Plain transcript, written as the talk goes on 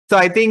So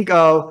I think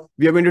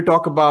we are going to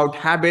talk about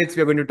habits.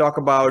 We are going to talk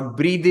about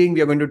breathing. We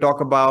are going to talk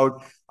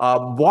about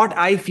what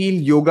I feel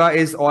yoga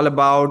is all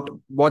about.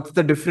 What's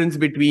the difference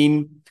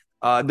between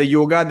the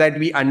yoga that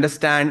we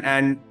understand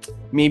and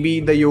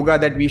maybe the yoga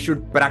that we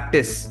should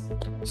practice.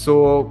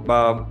 So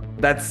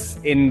that's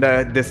in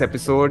this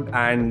episode,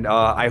 and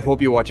I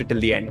hope you watch it till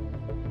the end.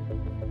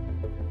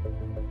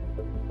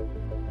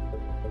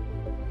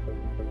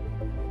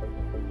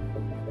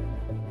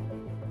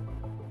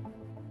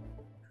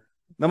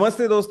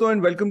 Namaste, dosto,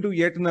 and welcome to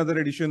yet another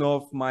edition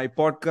of my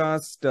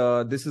podcast.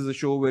 This is a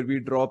show where we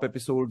drop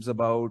episodes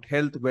about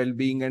health,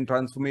 well-being, and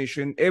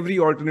transformation. Every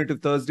alternative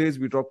Thursdays,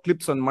 we drop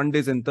clips on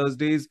Mondays and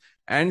Thursdays,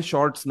 and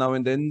shorts now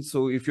and then.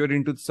 So if you're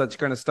into such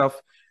kind of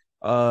stuff,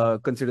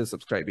 consider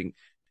subscribing.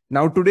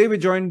 Now today we're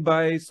joined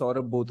by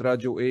Saurabh Bothra,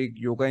 जो एक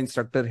yoga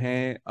instructor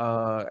हैं,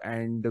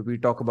 and we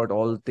talk about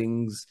all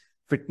things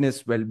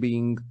fitness,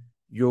 well-being,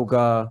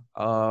 yoga.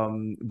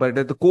 But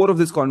at the core of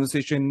this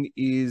conversation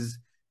is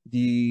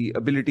the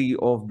ability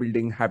of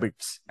building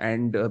habits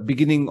and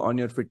beginning on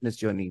your fitness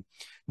journey.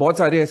 बहुत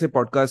सारे ऐसे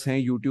podcasts हैं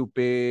YouTube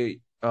पे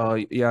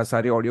या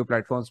सारे audio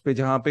platforms पे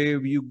जहाँ पे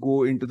you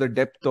go into the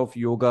depth of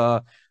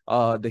yoga,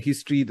 the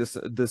history,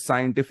 the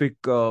scientific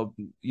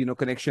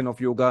connection of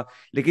yoga.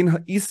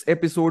 लेकिन इस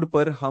episode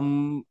पर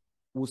हम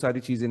वो सारी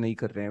चीजें नहीं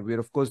कर रहे हैं. We are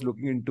of course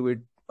looking into it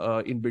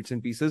in bits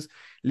and pieces.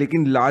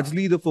 लेकिन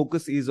largely the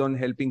focus is on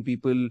helping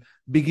people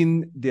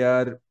begin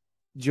their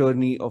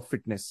journey of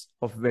fitness,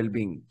 of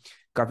well-being.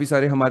 काफी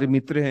सारे हमारे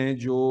मित्र हैं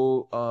जो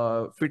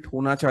फिट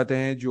होना चाहते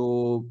हैं, जो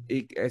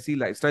एक ऐसी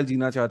लाइफस्टाइल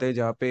जीना चाहते हैं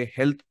जहाँ पे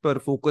हेल्थ पर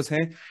फोकस है,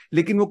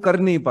 लेकिन वो कर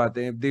नहीं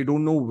पाते हैं. They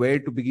don't know where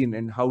to begin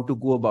and how to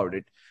go about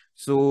it.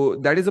 So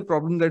that is a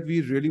problem that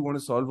we really want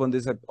to solve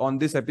on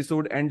this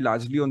episode and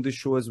largely on this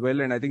show as well.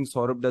 And I think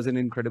Saurabh does an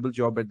incredible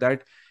job at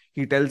that.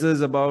 He tells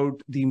us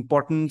about the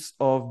importance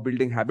of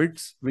building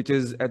habits, which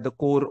is at the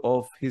core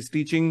of his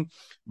teaching.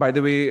 By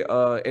the way,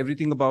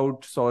 everything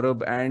about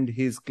Saurabh and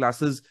his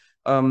classes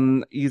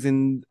is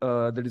in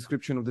the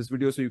description of this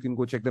video, so you can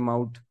go check them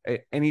out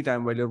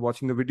anytime while you're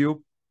watching the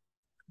video.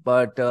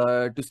 But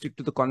to stick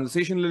to the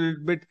conversation a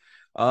little bit,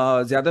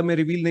 ज़्यादा मैं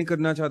reveal नहीं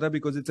करना चाहता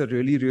because it's a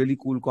really really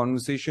cool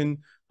conversation.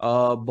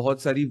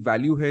 बहुत सारी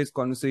value है इस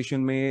conversation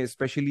में,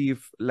 especially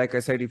if, like I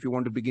said, if you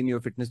want to begin your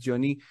fitness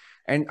journey,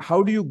 and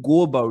how do you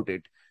go about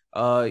it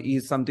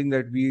is something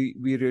that we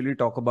really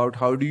talk about.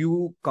 How do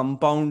you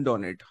compound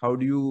on it? How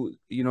do you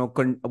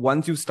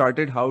once you've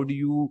started, how do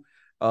you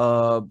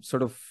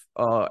sort of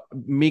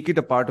make it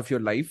a part of your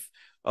life?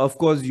 Of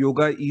course,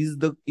 yoga is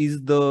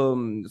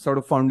the sort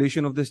of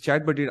foundation of this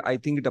chat, but I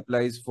think it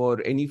applies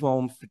for any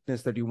form of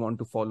fitness that you want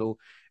to follow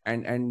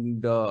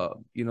and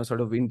sort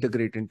of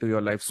integrate into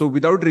your life. So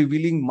without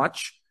revealing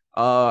much,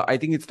 I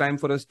think it's time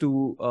for us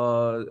to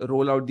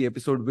roll out the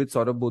episode with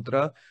Saurabh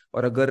Bothra.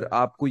 और अगर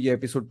आपको ये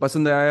episode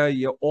पसंद आया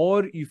या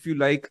or if you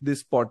like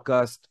this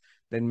podcast,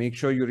 then make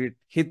sure you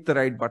hit the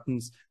right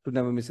buttons to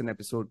never miss an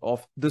episode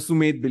of the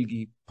Sumedh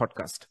Bilgi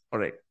podcast. All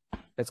right,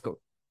 let's go.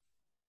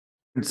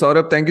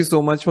 Saurabh, thank you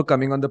so much for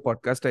coming on the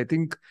podcast. I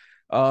think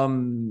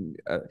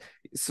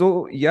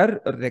so यार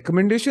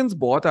recommendations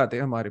बहुत आते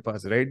हैं हमारे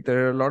पास, right?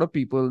 There are a lot of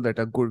people that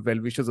are good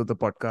well-wishers of the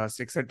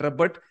podcast, etc.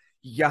 But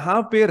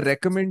यहाँ पे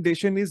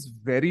recommendation is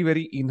very,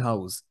 very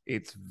in-house.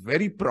 It's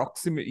very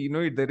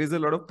proximate. There is a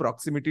lot of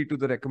proximity to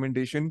the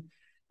recommendation.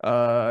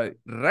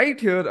 Right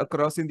here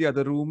across in the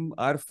other room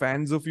are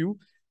fans of you,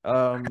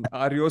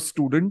 are your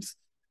students,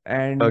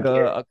 and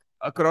Okay.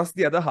 Across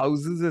the other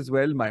houses as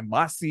well. My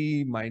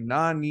Masi, my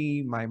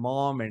Nani, my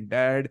mom and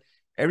dad.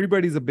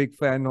 Everybody's a big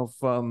fan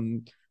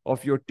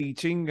of your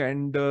teaching.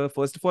 And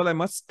first of all, I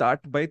must start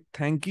by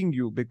thanking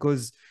you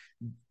because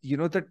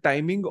the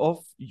timing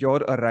of your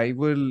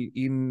arrival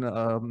in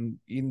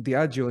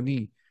their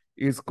journey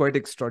is quite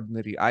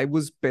extraordinary. I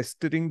was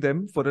pestering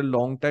them for a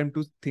long time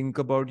to think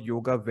about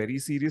yoga very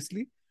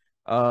seriously,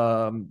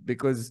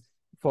 because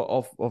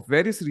of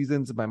various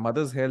reasons. My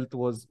mother's health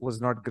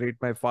was not great.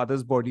 My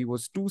father's body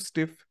was too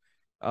stiff,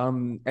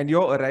 and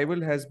your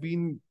arrival has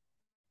been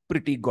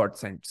pretty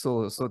godsend.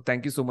 So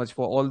thank you so much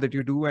for all that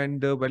you do,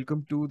 and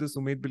welcome to the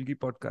Sumedh Bilgi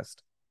podcast.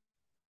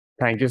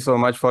 Thank you so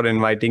much for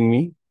inviting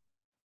me.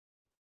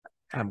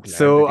 I'm glad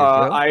So that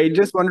you're here. I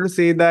just wanted to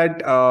say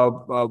that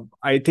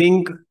I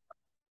think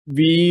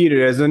we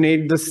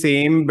resonate the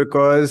same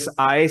because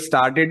I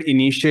started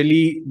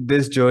initially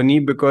this journey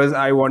because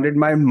I wanted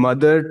my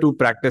mother to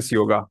practice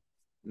yoga.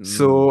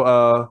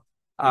 So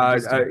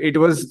Interesting. it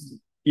was,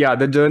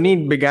 the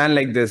journey began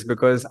like this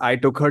because I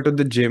took her to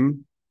the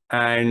gym,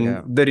 and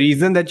Yeah. the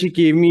reason that she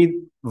gave me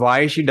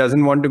why she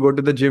doesn't want to go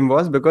to the gym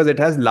was because it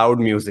has loud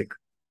music.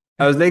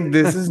 I was like,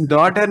 this is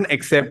not an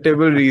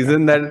acceptable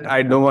reason that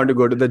I don't want to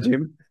go to the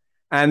gym.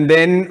 And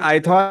then I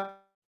thought,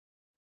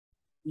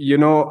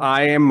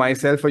 I am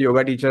myself a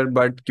yoga teacher,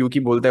 but क्योंकि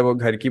बोलता है वो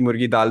घर की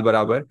मुर्गी दाल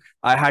बराबर,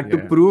 I had to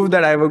Yeah. prove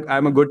that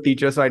I'm a good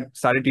teacher, so I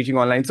started teaching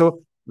online.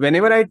 So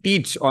whenever I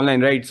teach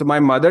online, right, so my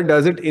mother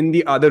does it in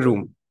the other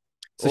room.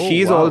 So Oh,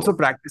 she's wow. also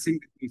practicing.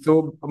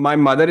 So my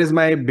mother is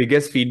my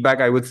biggest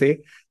feedback, I would say.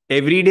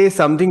 every day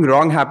something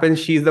wrong happens,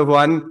 she's the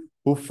one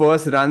who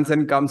first runs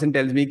and comes and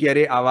tells me कि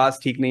अरे आवाज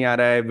ठीक नहीं आ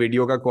रहा है,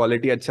 video का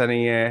quality अच्छा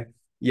नहीं है,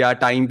 या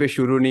टाइम पे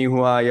शुरू नहीं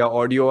हुआ, या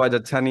ऑडियो आज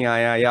अच्छा नहीं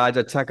आया, या आज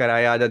अच्छा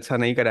कराया, आज अच्छा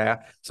नहीं कराया.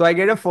 So I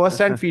get a first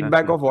hand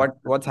feedback of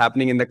what's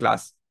happening in the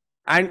class.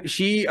 And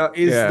she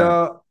is Yeah, the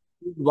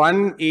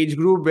one age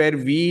group where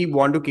we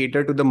want to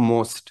cater to the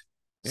most.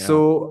 yeah.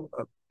 So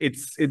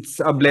it's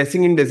a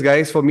blessing in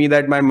disguise for me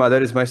that my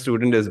mother is my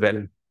student as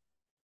well.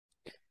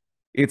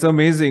 It's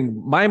amazing.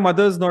 My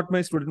mother's not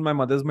my student. My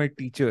mother's my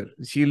teacher.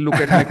 She'll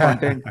look at my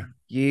content.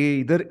 ये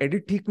इधर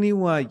edit ठीक नहीं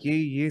हुआ.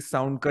 ये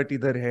sound cut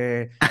इधर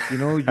है. You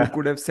know, you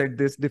could have said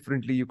this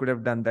differently. You could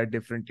have done that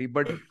differently.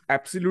 But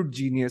absolute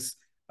genius.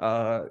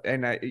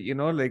 And I, you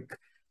know, like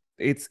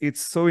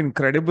it's so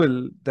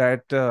incredible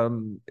that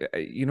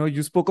you know,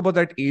 you spoke about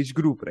that age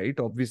group, right?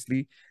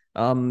 Obviously,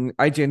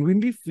 I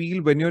genuinely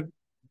feel when you're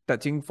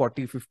touching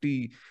 40,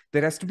 50,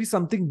 there has to be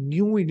something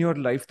new in your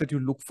life that you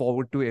look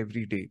forward to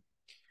every day.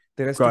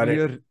 There has to be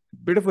Correct. a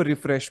bit of a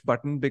refresh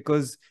button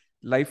because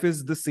life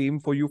is the same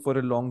for you for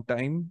a long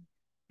time.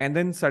 And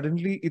then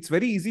suddenly it's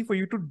very easy for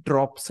you to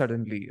drop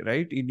suddenly,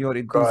 right? In your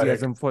Correct.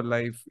 enthusiasm for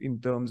life,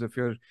 in terms of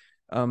your,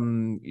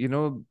 you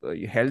know,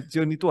 health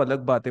journey to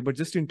alag baat hai, but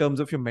just in terms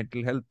of your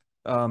mental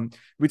health,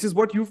 which is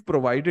what you've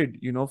provided,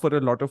 you know, for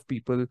a lot of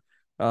people.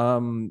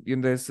 You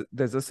know,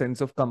 there's a sense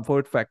of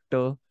comfort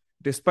factor.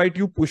 Despite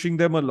you pushing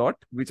them a lot,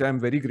 which I'm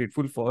very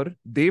grateful for,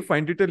 they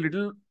find it a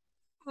little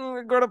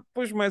I gotta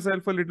push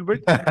myself a little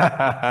bit.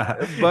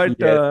 But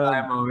Yes,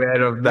 I'm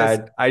aware of there's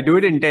that. I do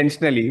it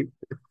intentionally.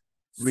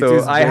 which So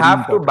is I very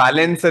have to important.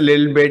 balance a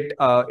little bit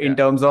in Yeah,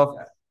 terms of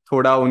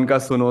थोड़ा उनका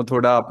सुनो,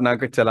 थोड़ा अपना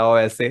चलाओ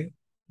ऐसे.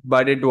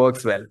 But it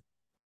works well.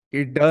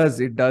 it does.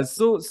 It does.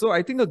 So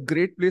I think a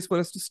great place for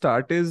us to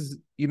start is,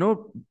 you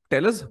know,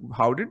 tell us,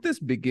 how did this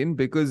begin?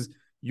 Because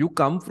you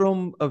come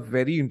from a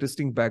very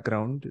interesting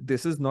background.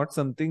 This is not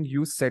something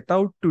you set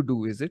out to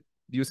do, is it?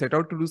 You set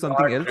out to do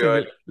something Not else and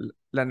really. it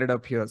landed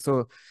up here.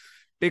 So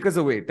take us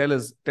away. Tell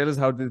us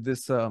how did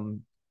this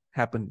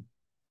happen?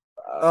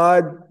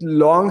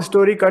 Long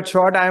story cut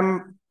short,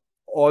 I'm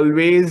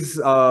always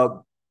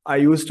I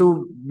used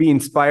to be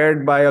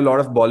inspired by a lot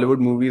of Bollywood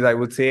movies, I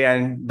would say,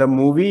 and the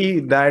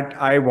movie that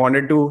I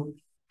wanted to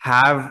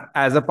have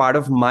as a part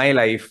of my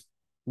life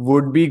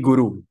would be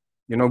Guru.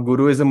 You know,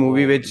 Guru is a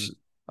movie Oh, which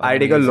I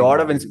take a amazing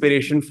lot of movie.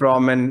 inspiration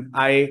from, and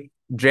I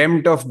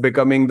dreamt of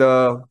becoming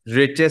the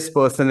richest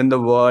person in the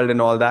world and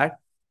all that.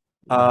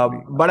 Lovely.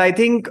 But I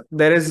think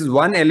there is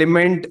one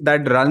element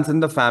that runs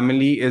in the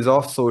family is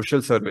of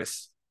social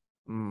service.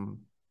 Mm,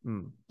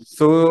 mm,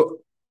 So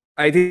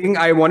I think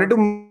I wanted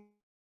to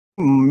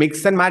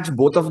mix and match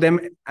both of them,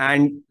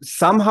 and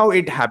somehow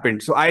it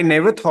happened. So I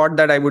never thought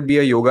that I would be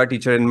a yoga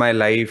teacher in my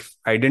life.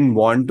 I didn't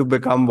want to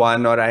become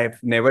one, or I have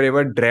never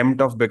ever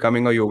dreamt of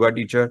becoming a yoga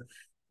teacher.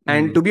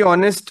 And to mm. be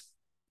honest,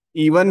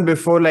 even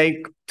before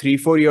like 3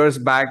 4 years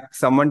back,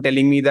 someone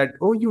telling me that,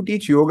 oh, you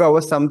teach yoga,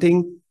 was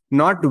something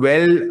not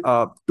well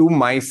to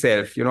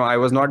myself. You know, I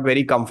was not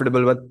very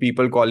comfortable with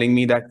people calling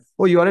me that,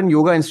 oh, you are a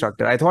yoga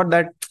instructor. I thought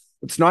that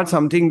it's not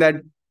something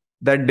that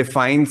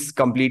defines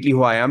completely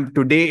who I am.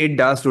 Today it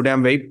does. Today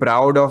I'm very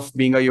proud of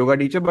being a yoga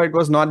teacher, but it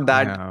was not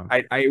that,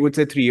 Yeah, I would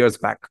say 3 years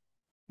back.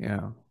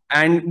 yeah.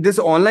 And this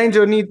online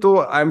journey,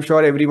 though, I'm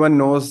sure everyone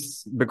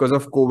knows because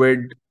of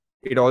COVID,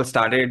 it all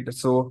started.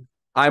 So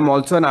I'm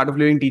also an art of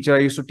living teacher. I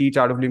used to teach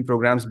art of living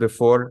programs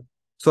before.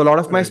 So a lot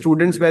of my Right.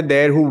 students were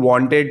there who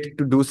wanted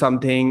to do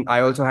something. I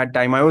also had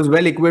time. I was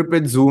well equipped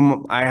with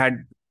Zoom. I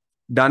had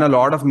done a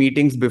lot of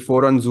meetings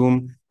before on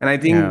Zoom. And I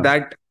think Yeah.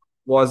 that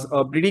was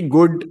a pretty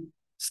good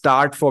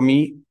start for me.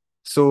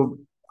 So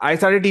I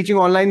started teaching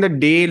online the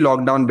day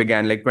lockdown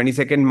began. Like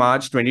 22nd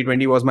March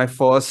 2020 was my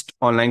first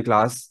online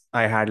class.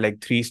 I had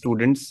like 3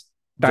 students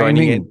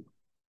joining in.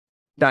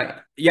 Timing.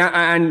 Yeah,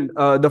 and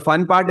the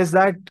fun part is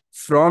that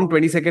from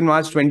 22nd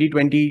March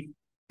 2020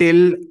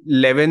 till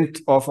 11th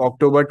of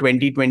October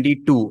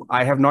 2022,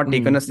 I have not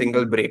taken a Mm.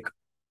 single break.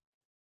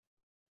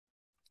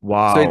 So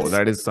Wow, it's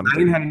that is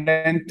something.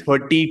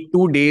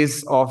 932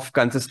 days of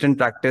consistent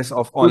practice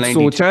of online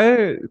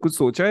teaching. कुछ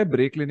सोचा है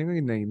break लेने का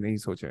कि नहीं नहीं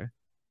सोचा है?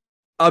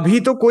 अभी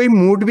तो कोई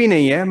मूड भी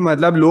नहीं है.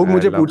 मतलब लोग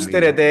मुझे पूछते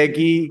Lovely. रहते हैं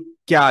कि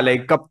क्या,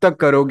 लाइक कब तक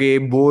करोगे,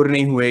 बोर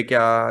नहीं हुए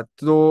क्या?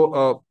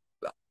 तो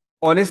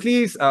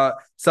honestly,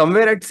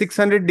 somewhere at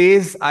 600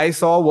 days, I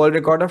saw a world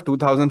record of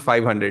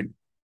 2,500.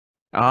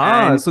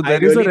 Ah, And so I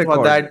there is a really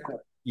thought record.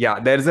 that, yeah,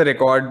 there's a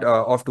record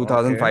of Okay.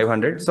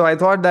 2,500. So I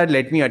thought that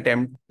let me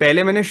attempt.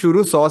 पहले मैंने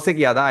शुरू 100 से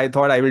किया था. I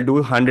thought I will do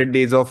 100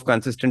 days of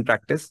consistent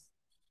practice.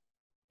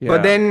 But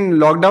Yeah. then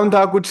lockdown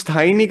था, कुछ था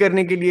ही नहीं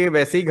करने के लिए,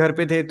 वैसे ही घर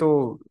पे थे. तो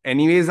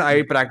anyways,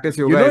 I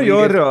practice You yoga know,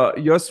 every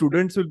day. your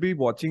students will be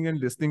watching and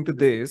listening to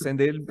this, and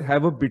they'll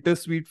have a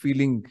bittersweet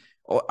feeling.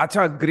 Oh,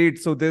 acha, great.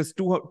 So there's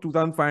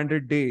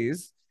 2,500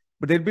 days,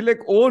 but they'll be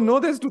like, oh no,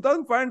 there's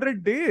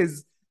 2,500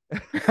 days.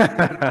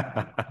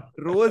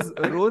 रोज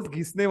रोज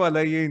घिसने वाला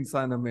है ये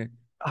इंसान हमें.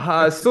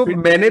 हाँ, so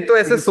मैंने तो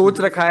ऐसे सोच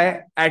रखा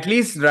है, at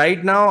least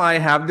right now I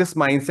have this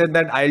mindset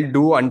that I'll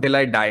do until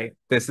I die.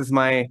 This is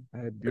my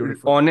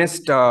Beautiful.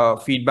 honest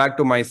feedback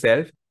to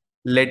myself.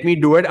 Let me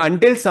do it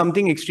until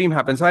something extreme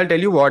happens. So I'll tell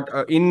you what,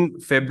 in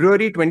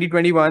February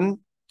 2021,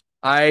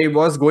 I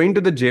was going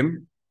to the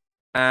gym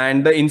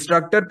and the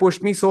instructor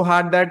pushed me so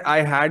hard that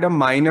I had a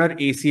minor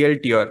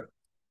ACL tear.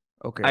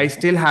 Okay. I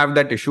still have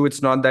that issue.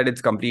 It's not that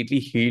it's completely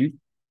healed.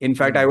 In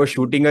fact, I Hmm. was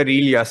shooting a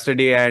reel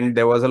yesterday and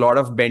there was a lot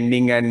of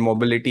bending and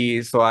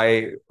mobility. So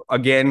I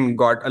again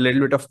got a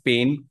little bit of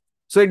pain.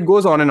 So it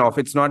goes on and off.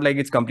 It's not like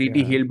it's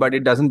completely Yeah. healed, but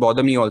it doesn't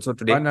bother me also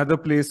today. Another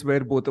place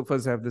where both of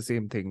us have the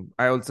same thing.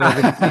 I also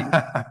have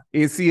an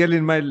ACL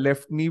in my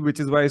left knee, which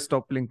is why I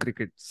stopped playing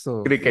cricket.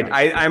 So Cricket.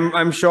 yeah.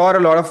 I'm sure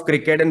a lot of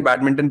cricket and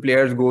badminton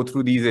players go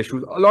through these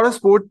issues. A lot of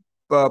sport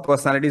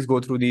personalities go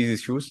through these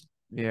issues.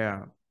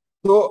 Yeah.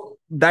 So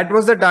that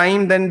was the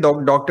time. Then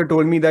doctor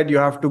told me that you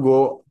have to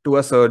go to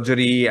a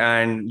surgery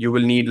and you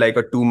will need like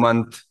a 2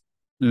 month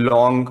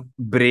long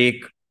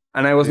break.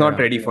 And I was not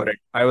Yeah. ready for it.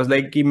 I was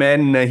like, कि मैं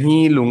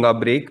नहीं लूंगा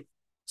break.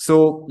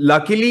 So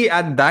luckily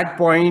at that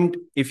point,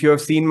 if you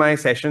have seen my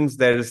sessions,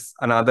 there's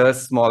another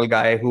small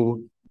guy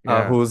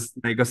Yeah. who's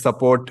like a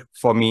support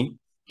for me.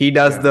 He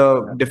does Yeah.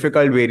 the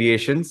difficult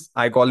variations.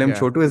 I call him Yeah.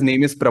 Chotu. His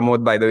name is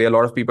Pramod, by the way. A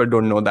lot of people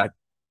don't know that.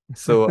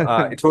 So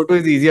Chotu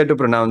is easier to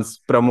pronounce.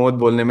 Pramod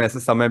बोलने में ऐसे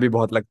समय भी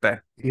बहुत लगता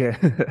है. Yeah.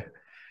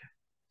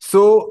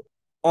 So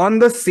on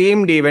the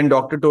same day when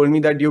doctor told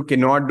me that you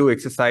cannot do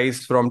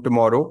exercise from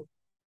tomorrow,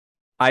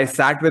 I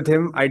sat with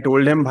him. I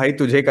told him, भाई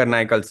तुझे करना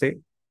है कल से.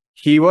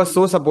 He was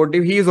so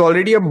supportive. He is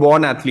already a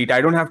born athlete. I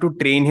don't have to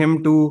train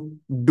him to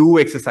do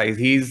exercise.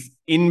 His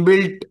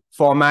inbuilt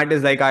format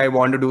is like, I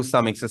want to do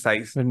some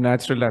exercise. A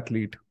natural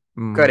athlete.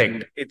 Mm.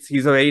 Correct.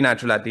 He's a very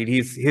natural athlete.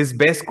 His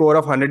best score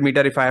of 100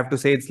 meter, if I have to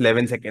say, it's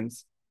 11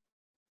 seconds.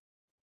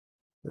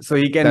 So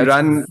he can That's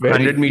run very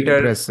 100 meter.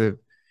 impressive.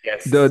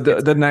 Yes.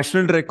 The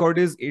national record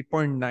is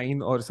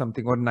 8.9 or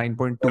something, or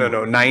 9.2.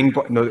 No, 9.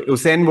 No,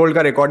 Usain Bolt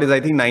ka record is I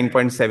think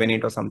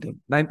 9.78 or something.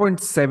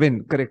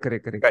 9.7. Correct.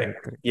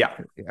 Yeah.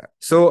 Yeah.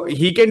 So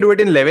he can do it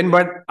in 11,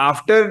 but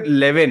after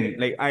 11,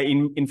 like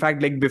in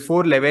fact, like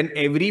before 11,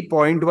 every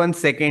 0.1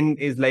 second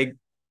is like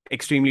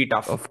extremely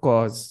tough. Of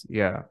course.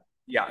 Yeah.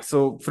 Yeah.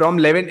 So from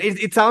 11,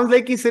 it sounds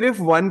like कि सिर्फ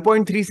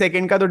 1.3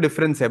 second का तो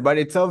difference है, but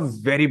it's a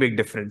very big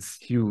difference.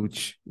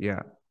 Huge.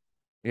 Yeah.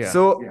 Yeah.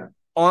 So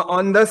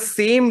on the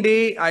same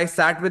day, I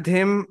sat with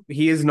him.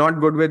 He is not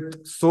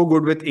so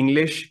good with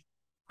English,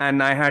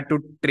 and I had to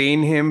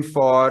train him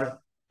for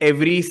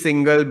every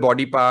single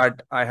body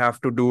part. I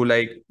have to do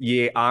like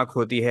ये आँख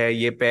होती है,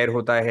 ये पैर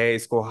होता है,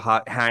 इसको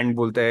hand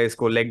बोलते हैं,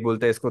 इसको leg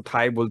बोलते हैं, इसको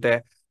thigh बोलते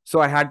हैं. So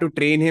I had to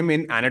train him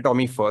in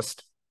anatomy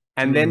first,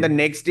 and then the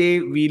next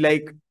day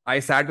I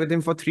sat with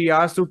him for 3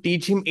 hours to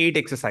teach him 8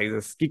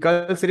 exercises. कि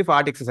कल सिर्फ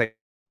 8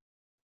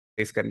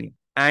 exercise करनी है.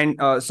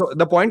 And so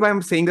the point why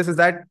I'm saying this is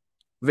that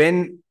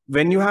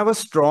when you have a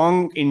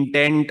strong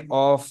intent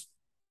of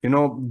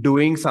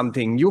doing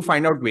something, you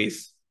find out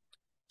ways.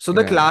 So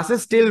the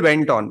classes still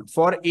went on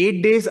for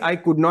 8 days. I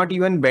could not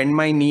even bend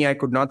my knee. I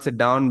could not sit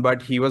down,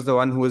 but he was the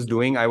one who was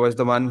doing. I was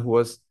the one who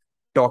was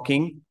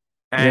talking,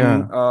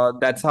 and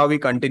that's how we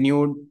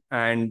continued.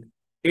 And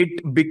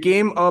it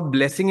became a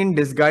blessing in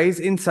disguise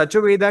in such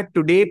a way that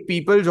today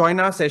people join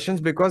our sessions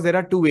because there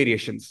are two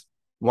variations,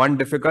 one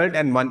difficult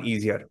and one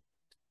easier.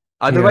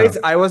 Otherwise,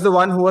 I was the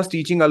one who was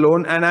teaching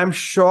alone, and I'm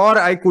sure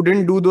I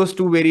couldn't do those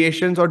two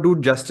variations or do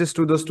justice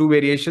to those two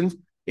variations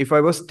if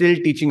I was still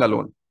teaching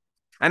alone.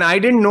 And I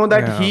didn't know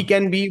that he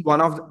can be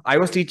I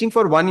was teaching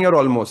for 1 year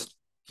almost.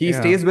 He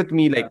stays with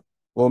me like,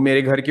 वो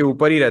मेरे घर के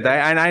ऊपर ही रहता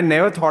है. And I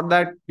never thought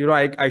that,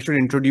 I should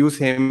introduce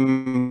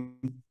him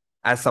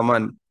as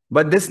someone.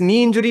 But this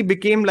knee injury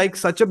became like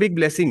such a big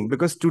blessing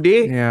because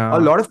today a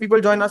lot of people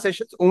join our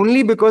sessions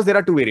only because there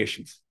are two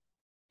variations.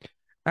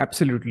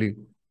 Absolutely.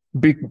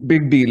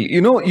 Big deal.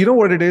 You know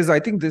what it is? I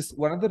think this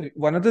one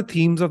of the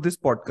themes of this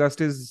podcast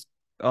is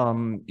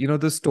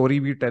the story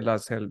we tell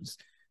ourselves.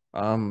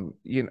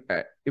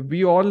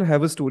 We all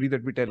have a story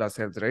that we tell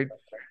ourselves, right?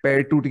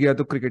 पैर टूट गया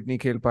तो cricket नहीं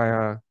खेल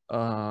पाया,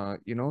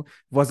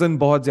 वजन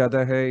बहुत ज्यादा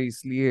है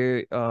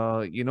इसलिए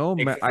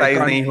मैं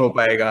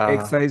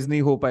एक्सरसाइज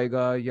नहीं हो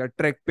पाएगा या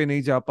ट्रैक पे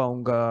नहीं जा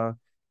पाऊंगा.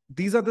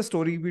 These are the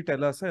story we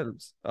tell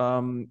ourselves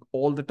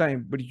all the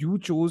time, but you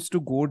chose to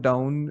go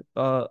down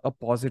a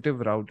positive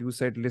route. You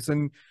said,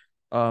 listen,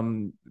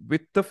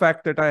 with the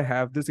fact that I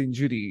have this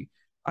injury,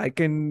 I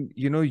can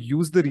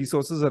use the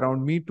resources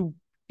around me to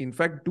in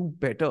fact do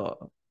better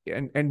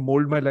and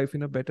mold my life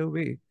in a better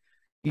way.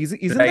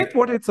 Isn't that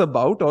what it's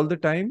about all the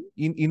time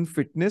in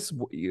fitness,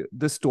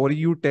 the story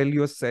you tell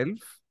yourself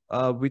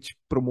which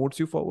promotes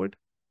you forward?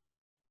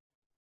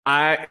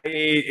 I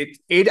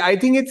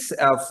think it's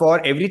for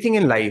everything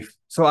in life.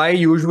 So I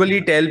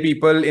usually tell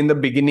people in the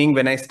beginning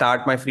when I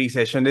start my free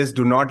session is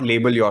do not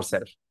label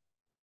yourself.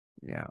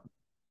 Yeah.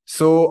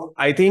 So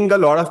I think a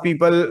lot of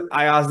people,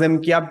 I ask them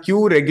कि आप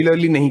क्यों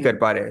regularly नहीं कर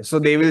पा रहे? So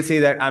they will say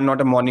that I'm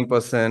not a morning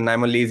person,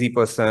 I'm a lazy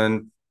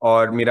person,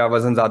 और मेरा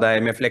वजन ज्यादा है,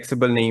 मैं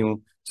फ्लेक्सिबल नहीं हूँ.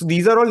 So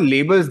these are all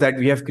labels that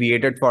we have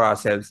created for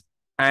ourselves.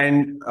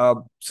 And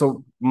so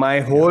my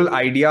Yeah. whole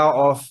idea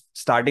of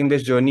starting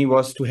this journey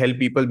was to help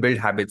people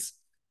build habits.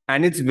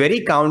 And it's very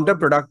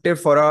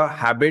counterproductive for a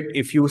habit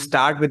if you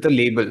start with a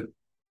label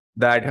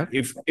that Yeah.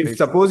 if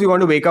suppose you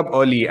want to wake up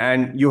early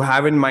and you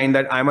have in mind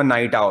that I'm a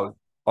night owl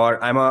or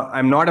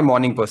I'm not a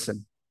morning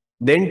person,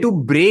 then to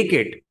break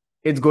it,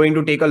 it's going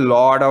to take a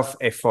lot of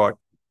effort.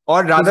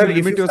 Or Because rather, you if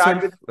you limit start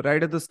yourself with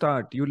right at the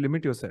start. You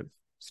limit yourself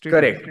straight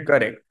away. Correct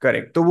correct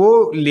correct, तो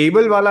वो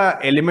label वाला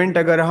element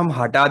अगर हम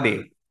हटा दे,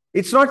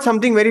 it's not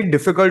something very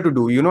difficult to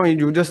do.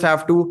 You just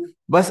have to,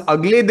 बस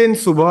अगले दिन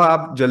सुबह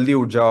आप जल्दी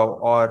उठ जाओ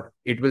और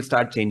इट विल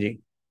स्टार्ट चेंजिंग.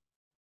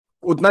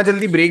 उतना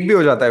जल्दी ब्रेक भी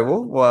हो जाता है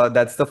वो.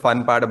 That's the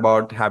fun part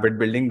about habit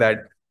building,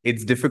 that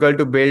it's difficult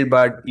to build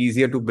but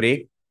easier to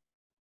break.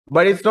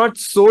 But it's not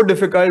so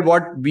difficult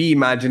what we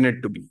imagine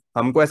it to be.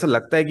 हमको ऐसा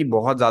लगता है कि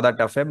बहुत ज्यादा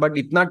टफ है, बट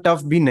इतना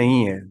टफ भी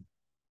नहीं है.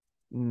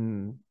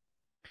 Mm.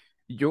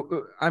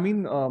 I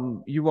mean,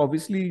 you've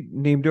obviously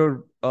named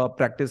your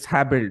practice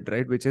Habuild,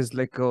 right? Which is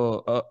like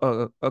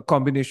a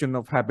combination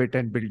of habit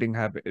and building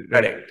habit, right?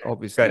 Correct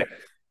Obviously.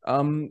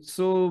 Correct.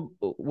 So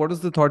what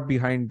is the thought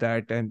behind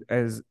that? And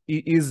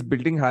is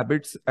building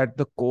habits at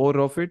the core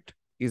of it?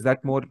 Is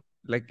that more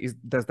like,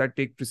 does that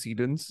take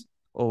precedence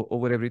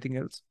over everything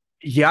else?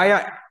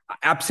 Yeah,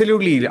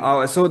 absolutely.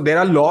 So there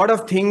are a lot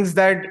of things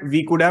that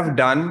we could have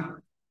done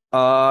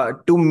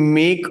to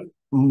make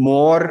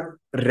more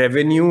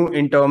revenue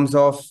in terms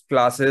of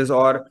classes,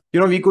 or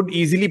we could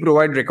easily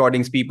provide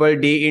recordings. People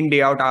day in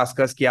day out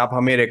ask us कि आप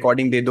हमें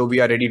recording दे दो, we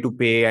are ready to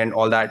pay and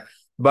all that.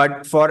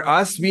 But for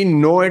us, we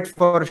know it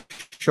for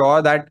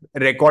sure that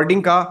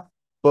recording का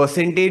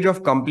percentage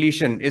of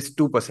completion is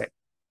 2%.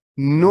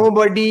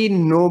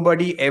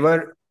 Nobody ever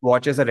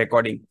watches a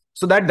recording.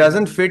 So that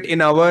doesn't fit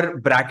in our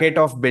bracket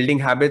of building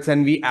habits,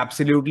 and we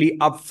absolutely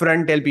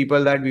upfront tell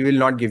people that we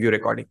will not give you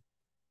recording.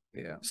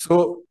 Yeah.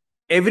 So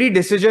every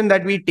decision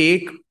that we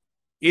take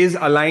is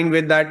aligned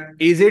with that.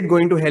 Is it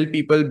going to help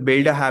people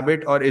build a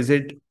habit, or is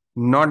it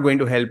not going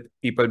to help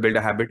people build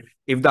a habit?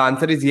 If the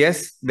answer is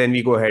yes, then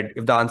we go ahead.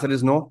 If the answer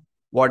is no,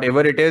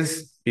 whatever it is,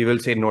 we will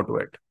say no to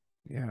it.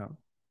 Yeah.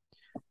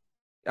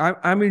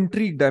 I'm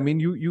intrigued. I mean,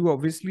 you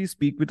obviously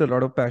speak with a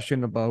lot of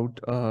passion about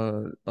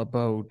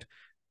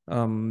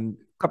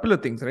couple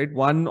of things, right?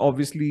 One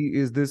obviously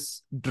is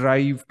this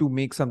drive to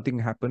make something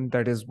happen.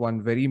 That is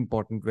one very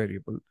important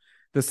variable.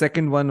 The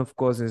second one, of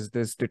course, is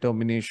this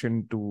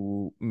determination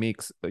to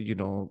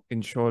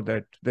ensure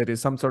that there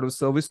is some sort of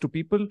service to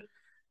people.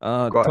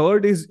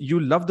 Third is you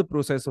love the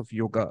process of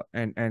yoga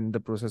and the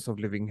process of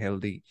living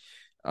healthy.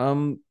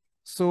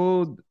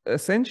 So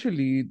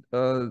essentially,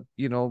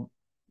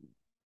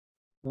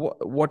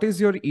 what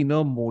is your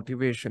inner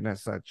motivation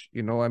as such?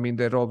 I mean,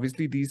 there are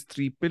obviously these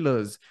three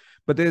pillars,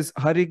 but there's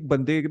हर एक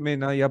बंदे में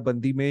ना या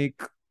बंदी में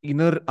एक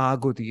inner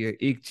आग होती है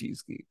एक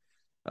चीज की.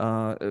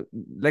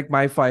 Like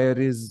my fire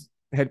is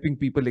helping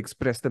people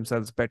express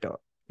themselves better.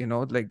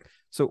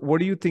 So what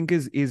do you think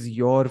is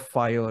your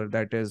fire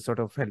that is sort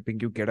of helping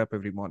you get up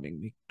every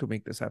morning to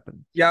make this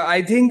happen? Yeah,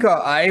 I think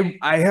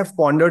I have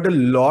pondered a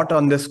lot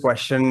on this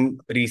question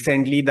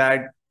recently,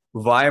 that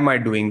why am I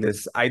doing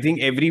this? I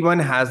think everyone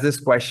has this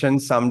question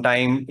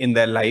sometime in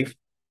their life,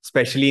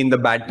 especially in the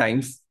bad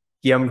times,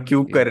 कि हम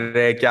क्यों कर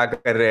रहे हैं, क्या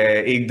कर रहे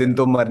हैं, एक दिन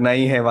तो मरना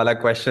ही है वाला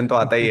क्वेश्चन तो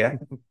आता ही है.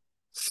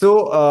 So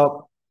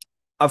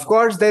of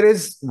course there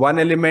is one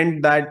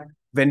element that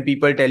when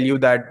people tell you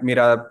that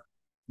मेरा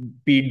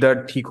पीठ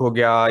दर्द ठीक हो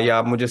गया,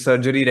 या मुझे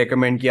सर्जरी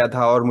रेकमेंड किया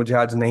था और मुझे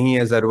आज नहीं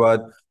है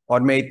जरूरत,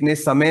 और मैं इतने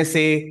समय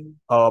से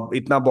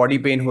इतना बॉडी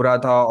पेन हो रहा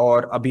था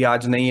और अभी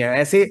आज नहीं है,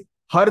 ऐसे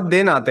हर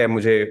दिन आता है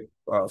मुझे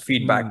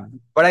feedback.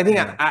 But I think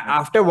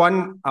after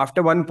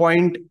one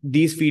point,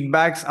 these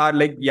feedbacks are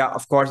like, yeah,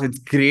 of course it's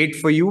great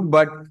for you,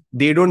 but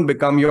they don't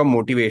become your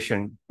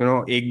motivation.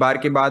 एक बार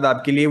के बाद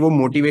आपके लिए वो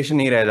motivation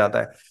नहीं रह जाता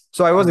है.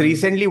 So I was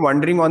recently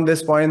wondering on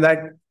this point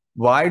that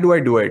why do I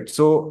do it?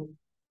 So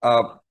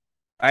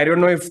I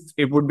don't know if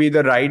it would be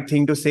the right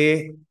thing to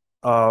say.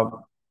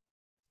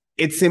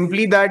 It's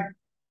simply that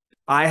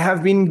I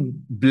have been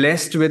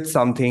blessed with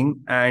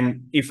something,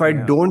 and if I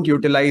don't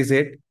utilize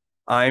it,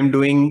 I'm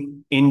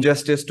doing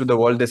injustice to the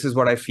world. This is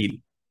what I feel.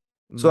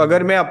 So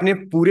अगर मैं अपने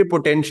पूरे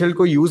potential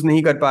को use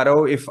नहीं कर पा रहा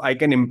हूँ, if I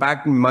can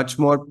impact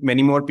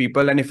many more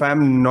people, and if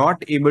I'm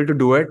not able to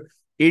do it,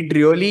 it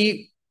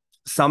really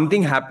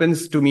something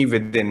happens to me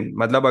within.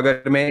 मतलब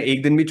अगर मैं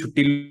एक दिन भी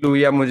छुट्टी लूँ,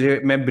 या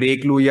मैं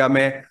ब्रेक लूँ, या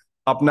मैं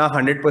अपना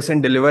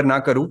 100% डिलीवर ना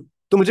करूँ,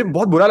 तो मुझे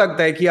बहुत बुरा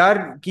लगता है कि यार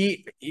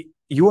कि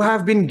you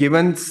have been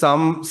given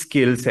some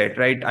skill set,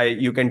 right?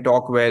 You can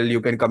talk well, you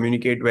can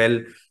communicate well.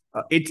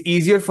 It's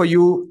easier for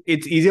you.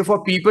 It's easier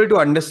for people to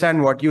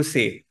understand what you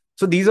say.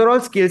 So these are all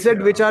skill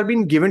sets which are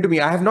being given to me.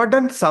 I have not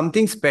done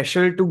something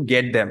special to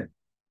get them.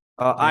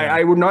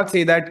 I would not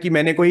say that कि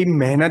मैंने कोई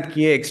मेहनत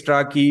की है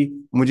extra कि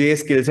मुझे ये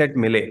skill set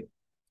मिले.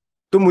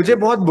 तो मुझे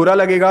बहुत बुरा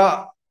लगेगा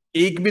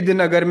एक भी दिन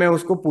अगर मैं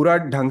उसको पूरा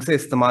ढंग से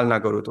इस्तेमाल ना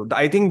करूँ तो.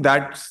 I think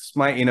that's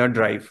my inner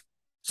drive.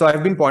 So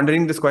I've been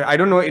pondering this question. I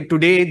don't know.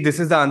 Today, this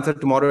is the answer.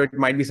 Tomorrow, it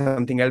might be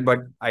something else. But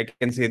I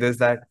can say this,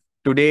 that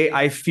today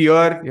I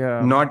fear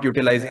Yeah. not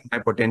utilizing my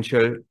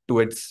potential to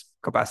its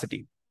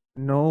capacity.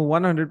 No,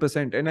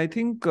 100%. And I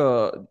think,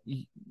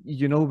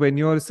 when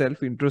you're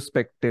self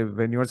introspective,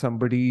 when you're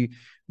somebody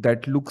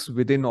that looks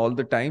within all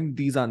the time,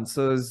 these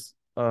answers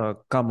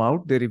come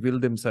out, they reveal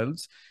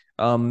themselves.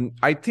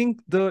 I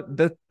think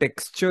the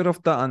texture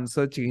of the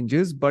answer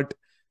changes, but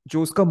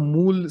जो उसका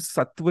मूल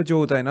सत्व जो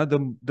होता है ना,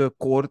 the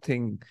core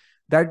thing,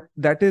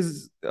 that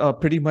is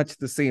pretty much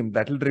the same.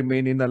 That will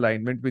remain in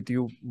alignment with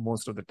you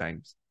most of the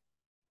times.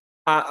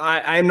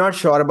 I'm not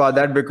sure about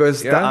that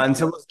because the Yeah.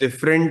 answer was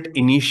different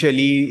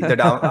initially. The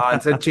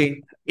answer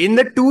changed. In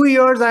the 2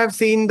 years, I have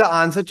seen the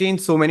answer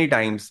change so many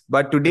times.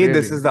 But today,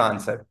 this Really? is the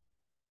answer.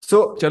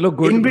 So Chalo, in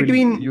good. We'll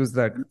between, use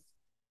that.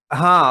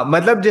 हाँ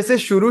मतलब जैसे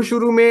शुरू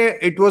शुरू में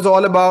it was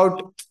all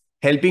about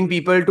helping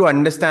people to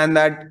understand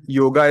that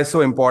yoga is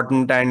so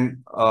important and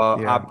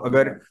Yeah. आप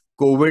अगर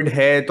Covid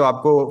है तो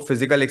आपको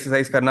फिजिकल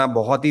एक्सरसाइज करना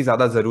बहुत ही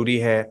ज्यादा जरूरी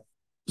है.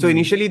 So Hmm.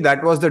 initially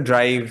that was the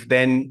drive.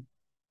 Then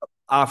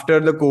after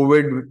the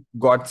COVID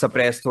got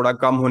suppressed, थोड़ा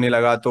कम होने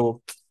लगा तो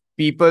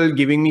people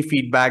giving me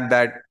feedback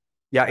that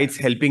yeah, it's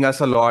helping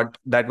us a lot.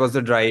 That was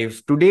the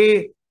drive.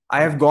 Today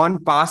I have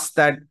gone past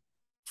that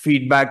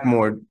feedback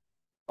mode.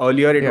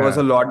 Earlier it was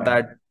Yeah. a lot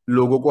that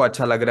लोगों को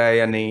अच्छा लग रहा है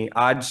या नहीं.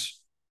 आज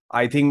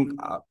I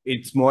think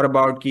it's more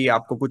about कि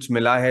आपको कुछ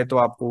मिला है तो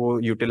आपको वो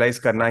यूटिलाइज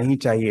करना ही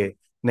चाहिए.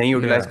 नहीं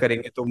यूटिलाइज Yeah.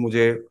 करेंगे तो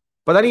मुझे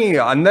पता नहीं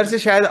अंदर से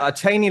शायद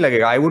अच्छा ही नहीं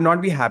लगेगा. I would not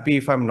be happy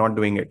if I am not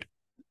doing it.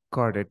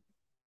 Got it.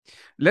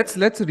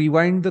 Let's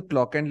rewind the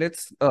clock and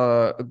let's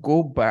go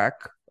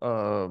back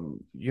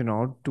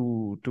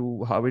to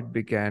how it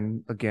began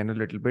again a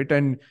little bit.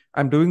 And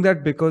I'm doing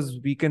that because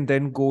we can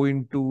then go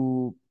into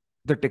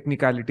the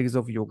technicalities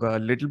of yoga a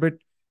little bit.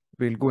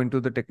 We'll go into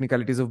the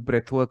technicalities of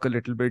breath work a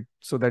little bit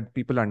so that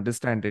people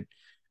understand it.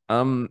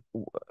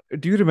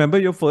 Do you remember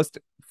your first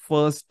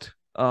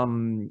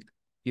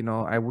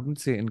I wouldn't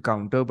say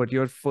encounter, but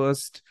your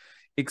first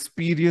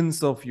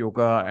experience of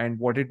yoga and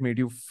what it made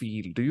you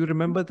feel? Do you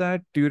remember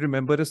that? Do you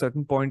remember a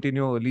certain point in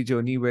your early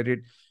journey where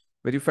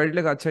you felt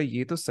like, अच्छा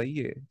ये तो सही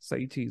है,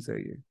 सही चीज है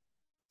ये?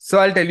 So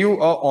I'll tell you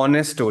a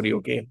honest story,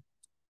 okay?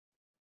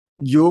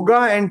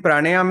 Yoga and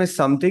pranayama is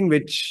something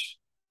which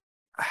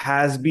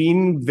has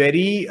been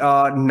very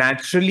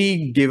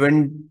naturally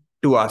given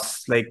to us.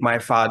 Like my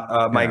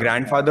Yeah.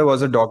 grandfather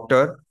was a doctor.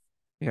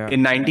 Yeah.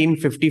 In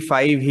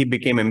 1955 he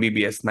became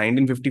MBBS.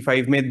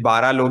 1955 में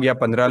 12 लोग या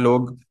 15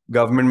 लोग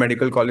government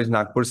medical college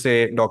Nagpur से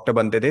doctor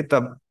बनते थे.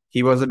 तब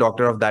he was a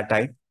doctor of that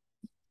time,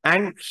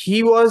 and he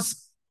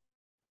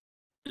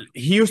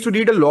used to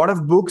read a lot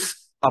of books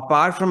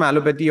apart from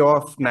allopathy,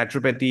 of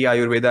naturopathy,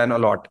 ayurveda, and a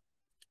lot.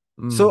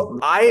 So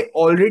I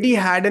already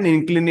had an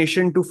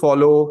inclination to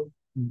follow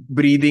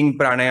breathing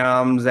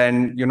pranayams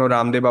and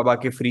Ramdev Baba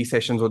के free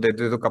sessions होते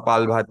थे तो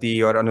कपाल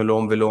भाती और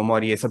अनुलोम विलोम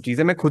और ये सब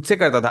चीजें मैं खुद से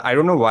करता था. I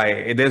don't know why.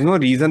 There is no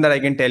reason that I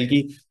can tell कि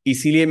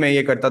इसीलिए मैं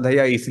ये करता था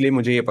या इसलिए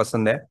मुझे ये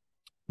पसंद है.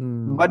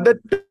 But the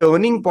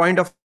turning point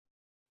of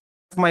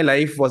my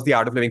life was the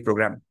Art of Living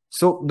program.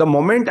 So the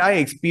moment I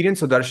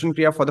experienced Sudarshan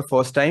Kriya for the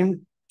first time,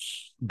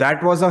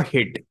 that was a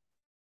hit.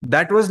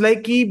 That was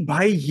like कि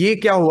भाई ये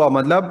क्या हुआ.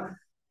 मतलब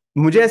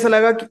मुझे ऐसा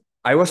लगा कि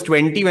I was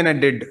 20 when I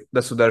did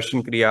the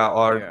Sudarshan Kriya,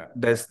 or Yeah.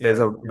 there's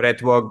a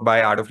breath work by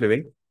Art of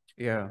Living.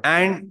 Yeah.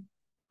 And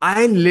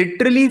I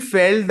literally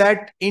felt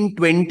that in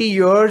 20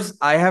 years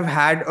I have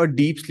had a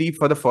deep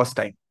sleep for the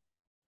first time.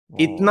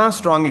 इतना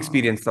strong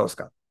experience था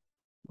उसका.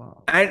 Wow.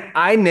 And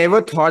I never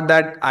thought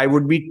that I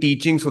would be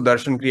teaching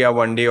Sudarshan Kriya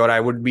one day, or I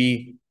would be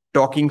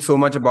talking so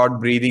much about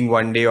breathing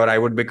one day, or I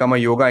would become a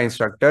yoga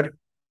instructor.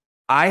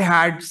 I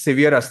had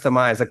severe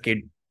asthma as a kid,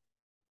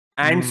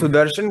 and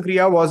Sudarshan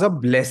Kriya was a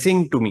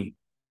blessing to me.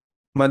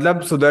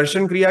 मतलब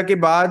Sudarshan Kriya के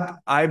बाद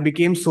I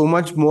became so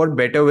much more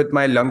better with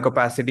my lung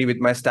capacity,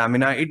 with my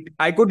stamina.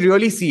 I could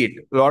really see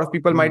it. A lot of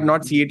people might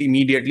not see it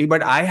immediately,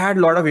 but I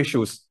had a lot of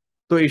issues.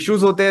 तो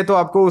issues होते हैं तो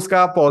आपको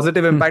उसका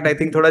positive impact I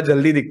think थोड़ा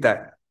जल्दी दिखता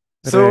है.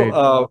 So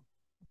Right.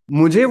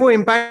 मुझे वो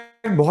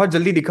इम्पैक्ट बहुत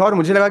जल्दी दिखा और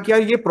मुझे लगा कि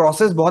यार ये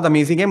प्रोसेस बहुत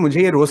अमेजिंग है,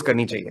 मुझे ये रोज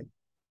करनी चाहिए.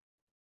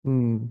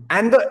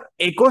 And the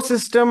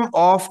ecosystem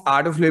of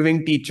Art of Living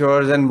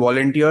teachers and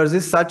volunteers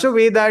is such a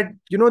way that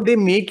they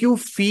make you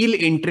feel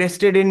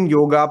interested in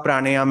yoga,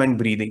 pranayam, and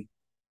breathing.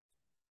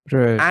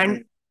 Right.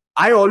 And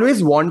I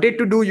always wanted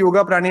to do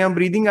yoga, pranayam,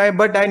 breathing,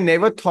 but I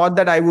never thought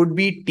that I would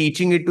be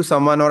teaching it to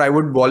someone or I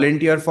would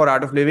volunteer for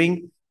Art of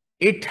Living.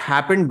 It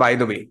happened by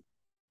the way.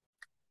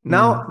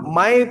 Now,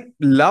 my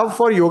love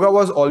for yoga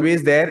was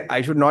always there.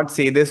 I should not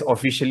say this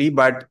officially,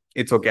 but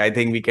it's okay. I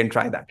think we can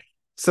try that.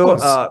 So,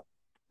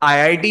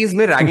 IITs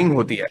में ragging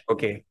होती है,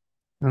 okay.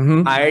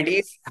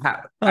 IITs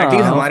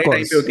at least हमारे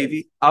time पे होती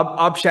थी.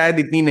 अब शायद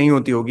इतनी नहीं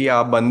होती होगी,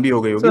 अब बंद भी हो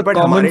गई होगी, It's a बट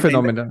common हमारे टाइम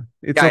phenomena.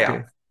 पे It's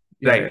okay.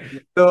 right.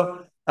 So,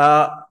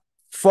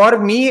 for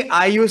me,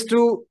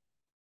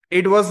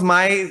 it was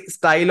my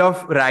style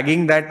of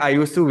ragging that I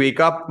used to wake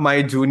up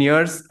my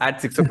juniors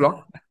at 6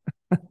 o'clock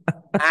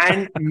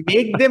and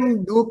make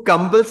them do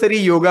compulsory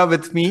yoga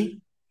with me.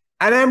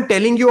 And I'm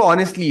telling you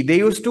honestly, they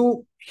used to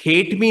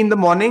hate me in the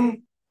morning,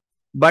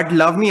 but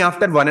love me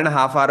after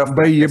 1.5 hour of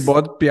भाई ये practice.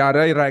 बहुत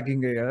प्यारा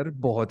ragging है यार,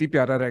 बहुत ही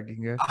प्यारा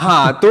ragging है.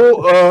 हाँ तो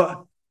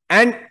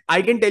and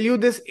I can tell you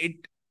this,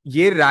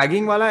 ये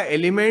ragging वाला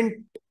element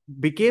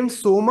became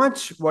so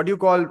much, what you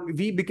call,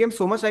 we became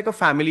so much like a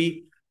family.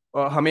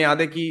 हमें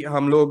याद है कि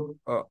हम लोग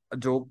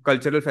जो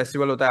कल्चरल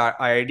फेस्टिवल होता है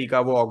आईआईटी का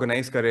वो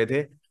ऑर्गेनाइज कर रहे थे,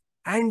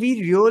 and we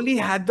really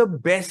had the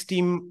best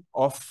team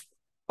of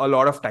a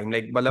lot of time,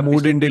 like मतलब मूड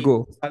पिछले इंडिगो.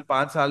 3 साल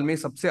 5 साल में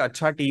सबसे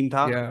अच्छा टीम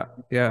था. या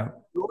या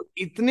तो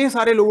इतने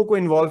सारे लोगों को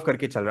इन्वॉल्व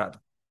करके चल रहा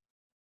था.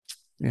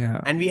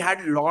 या And we had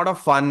a lot of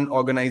fun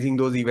organizing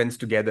those events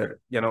together.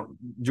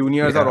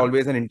 Juniors are या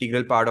always an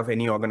integral part of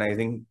any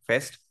organizing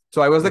fest.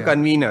 So I was the या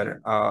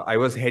convener. I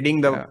was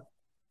heading the या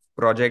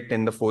project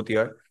in the 4th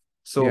year.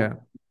 या So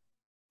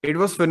it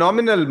was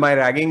phenomenal. My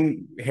ragging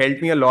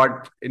helped me a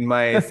lot in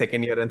my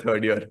 2nd year and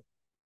 3rd year.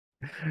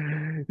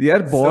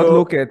 यार बहुत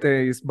लोग So, कहते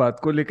हैं इस बात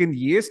को, लेकिन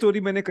ये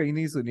स्टोरी मैंने कहीं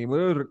नहीं सुनी.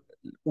 मतलब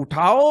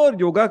उठाओ और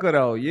योगा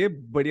कराओ, ये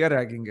बढ़िया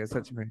रैगिंग है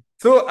सच में.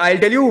 so I'll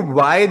tell you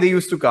why they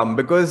used to come,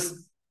 because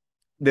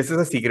this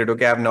is a secret.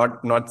 Okay, I've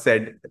not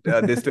said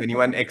this to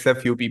anyone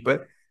except few people.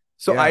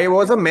 So या I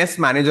was a mess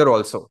manager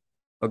also.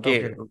 Okay,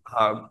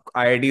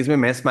 okay IITs में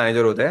mess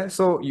manager होता है.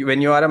 So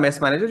when you are a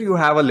mess manager, you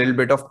have a little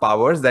bit of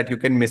powers that you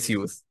can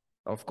misuse.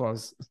 Of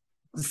course.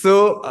 So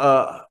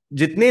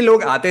जितने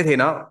लोग आते थे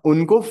ना,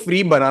 उनको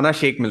free banana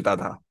shake मिलता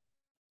था.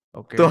 तो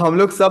ओके हम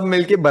लोग सब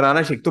मिलके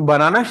बनाना शेक. तो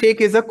banana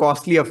shake is a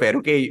costly affair.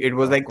 Okay, it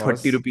was of like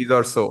course. 30 rupees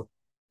or so.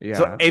 या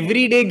So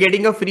every day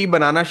getting a free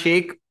banana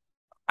shake.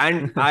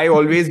 And I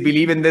always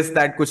believe in this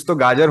that कुछ तो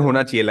गाजर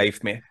होना चाहिए life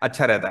में,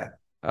 अच्छा रहता है.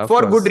 Of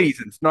for good course.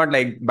 Reasons, not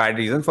like bad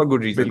reason, for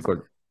good reasons. बिल्कुल.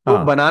 तो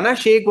हाँ. Banana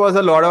shake was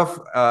a lot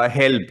of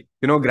help,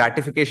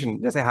 gratification.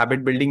 जैसे हैबिट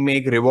बिल्डिंग में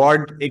एक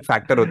रिवॉर्ड एक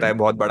फैक्टर होता है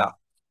बहुत बड़ा.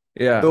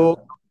 या तो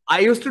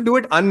I used to do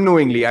it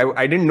unknowingly.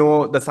 I didn't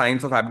know the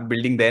science of habit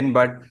building then,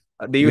 but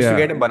they used to या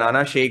get a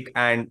banana shake,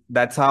 and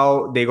that's how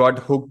they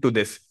got hooked to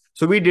this.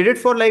 So we did it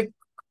for like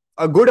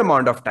a good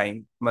amount of time.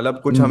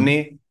 मतलब कुछ हमने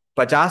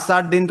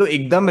 50-60 दिन तो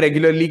एकदम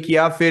regularly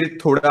किया. फिर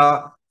थोड़ा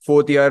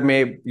 4th year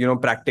में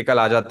प्रैक्टिकल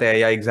आ जाता है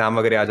या एग्जाम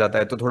वगैरह आ जाता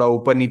है, तो थोड़ा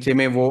ऊपर नीचे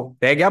में वो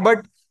रह गया.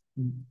 But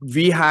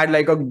we had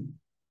like a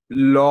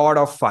lot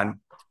of fun.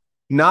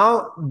 Now,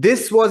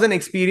 this was an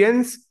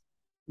experience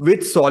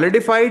which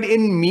solidified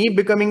in me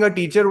becoming a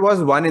teacher.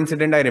 Was one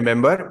incident I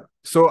remember.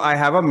 So I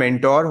have a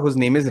mentor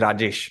whose name is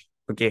Rajesh.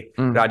 Okay.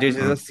 Rajesh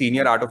is a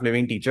senior art of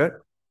living teacher,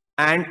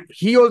 and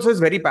he also is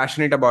very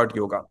passionate about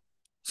yoga.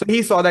 So he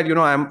saw that,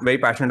 I'm very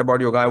passionate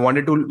about yoga. I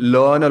wanted to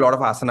learn a lot of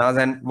asanas.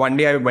 And one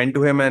day I went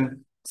to him and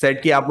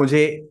said कि आप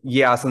मुझे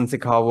ये आसन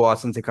सिखाओ, वो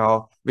आसन सिखाओ,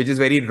 which is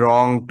very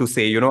wrong to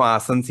say.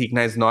 Asan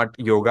सीखना is not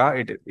yoga.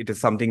 It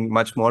is something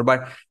much more.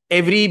 But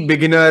every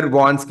beginner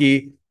wants कि,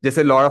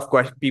 जैसे lot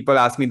of people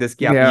ask me this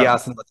कि आप ये या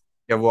आसन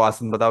बताओगे या वो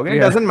आसन बताओगे. It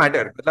या doesn't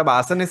matter. मतलब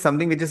आसन is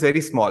something which is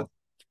very small.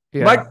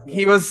 या But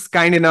he was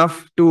kind enough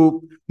to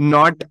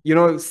not,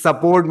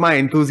 support my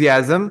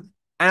enthusiasm.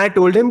 And I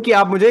told him कि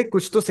आप मुझे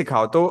कुछ तो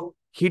सिखाओ. तो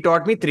he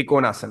taught me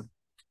Trikonasana.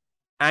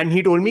 And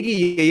he told me कि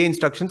ये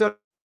instructions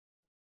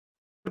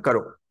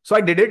करो. So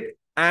I did it,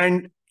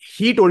 and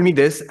he told me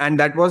this, and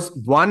that was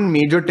one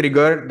major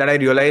trigger that I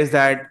realized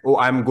that, oh,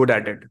 I'm good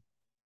at it.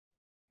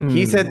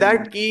 He said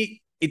that कि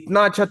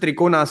इतना अच्छा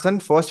trikonasana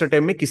first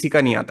attempt में किसी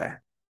का नहीं आता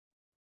है.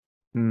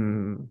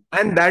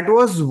 And that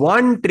was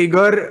one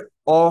trigger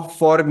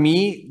for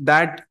me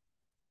that,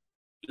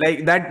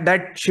 like,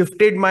 that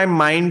shifted my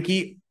mind कि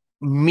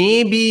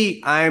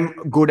maybe I'm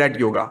good at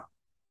yoga.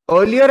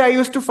 Earlier, I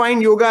used to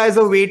find yoga as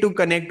a way to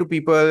connect to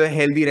people,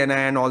 healthy rena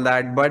and all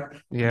that. But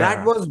that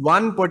या was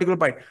one particular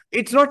point.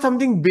 It's not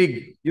something big,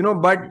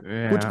 but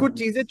कुछ या कुछ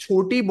चीजें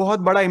छोटी बहुत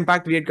बड़ा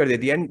impact create कर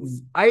देती है. And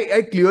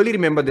I clearly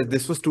remember this.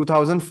 This was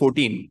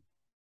 2014.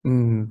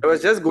 I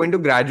was just going to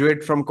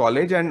graduate from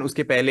college, and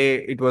uske pehle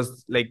it was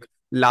like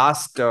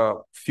last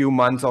few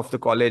months of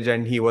the college,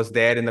 and he was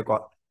there in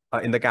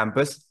the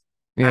campus.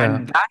 या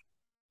And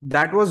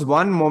that was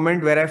one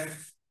moment where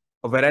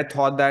I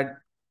thought that,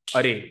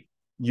 अरे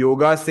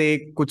योगा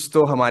से कुछ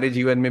तो हमारे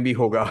जीवन में भी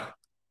होगा.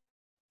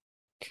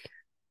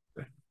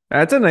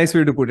 That's a nice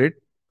way to put it,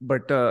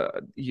 but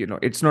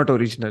it's not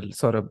original,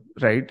 Saurabh,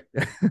 right?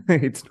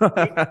 It's not.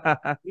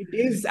 It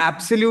is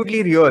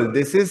absolutely real.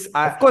 This is,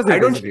 Of course, I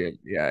it don't. is real.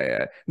 Yeah,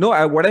 yeah. No,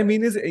 what I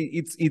mean is,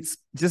 it's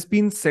just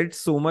been said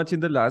so much in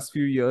the last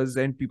few years,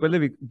 and people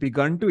have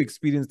begun to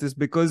experience this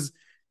because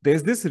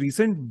there's this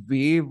recent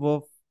wave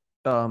of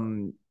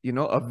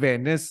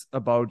awareness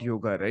about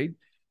yoga, right?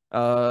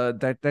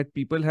 That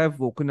people have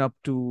woken up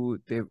to,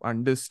 they've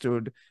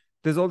understood.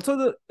 There's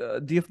also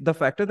the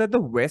factor that the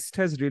West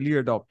has really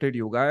adopted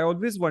yoga. I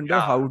always wonder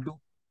Yeah.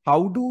 how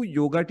do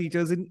yoga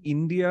teachers in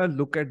India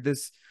look at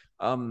this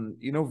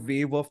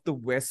wave of the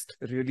West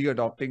really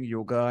adopting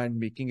yoga and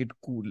making it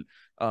cool.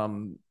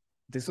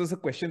 This was a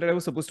question that I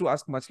was supposed to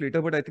ask much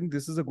later, but I think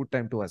this is a good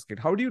time to ask it.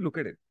 How do you look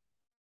at it?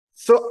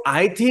 So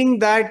I think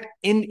that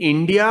in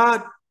India,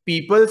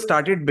 people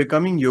started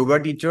becoming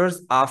yoga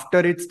teachers after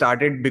it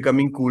started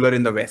becoming cooler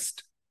in the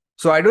West.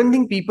 So I don't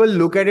think people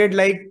look at it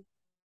like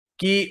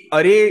कि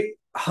अरे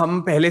हम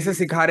पहले से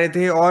सिखा रहे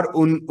थे और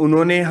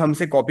उन्होंने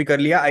हमसे कॉपी कर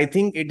लिया. I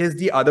think it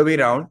is the other way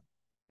round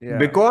Yeah.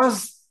 because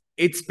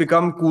it's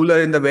become cooler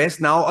in the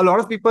West. Now a lot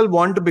of people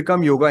want to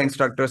become yoga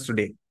instructors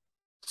today.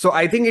 So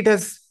I think it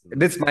has,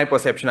 this is my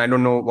perception, I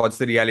don't know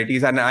what's the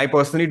realities, and I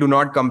personally do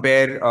not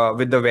compare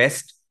with the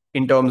West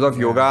in terms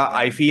of yoga.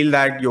 I feel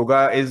that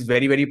yoga is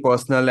very very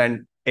personal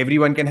and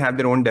everyone can have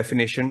their own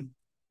definition.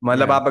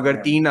 मतलब आप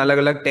अगर तीन अलग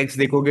अलग text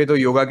देखोगे तो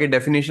योगा के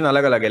definition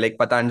अलग अलग है. लाइक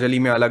पतंजलि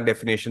में अलग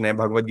डेफिनेशन है,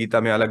 भगवत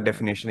गीता में अलग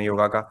डेफिनेशन है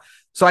योगा का.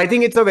 सो I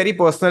think it's a very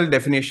personal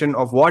definition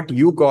of what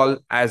you call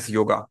as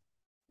yoga.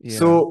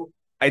 So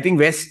I think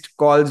West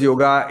calls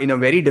yoga in a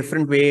very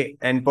different way.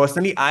 And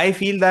personally, I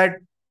feel that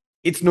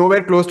it's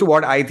nowhere close to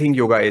what I think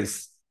yoga is.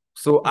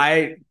 So I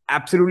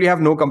absolutely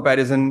have no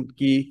comparison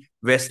कि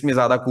West में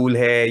ज़्यादा cool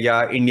है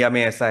या India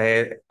में ऐसा है.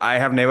 I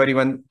have never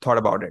even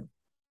thought about it.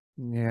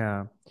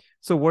 Yeah.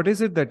 So what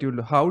is it that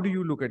how do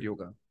you look at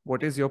yoga?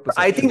 What is your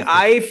perception?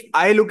 I think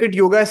I look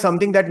at yoga as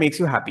something that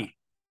makes you happy.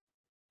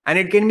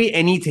 And it can be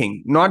anything,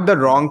 not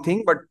the wrong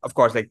thing, but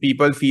of course, like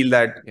people feel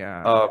that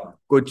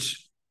कुछ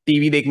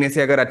TV देखने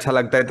से अगर अच्छा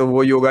लगता है तो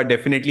वो yoga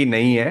definitely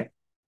नहीं है.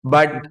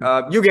 But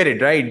you get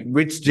it, right?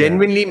 Which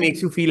genuinely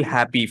makes you feel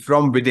happy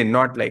from within,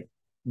 not like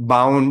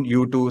bound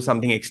you to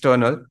something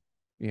external.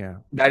 Yeah.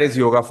 That is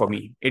yoga for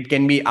me. It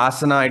can be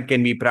asana, it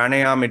can be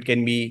pranayam, it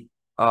can be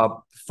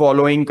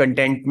following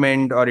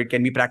contentment, or it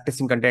can be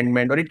practicing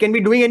contentment, or it can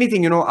be doing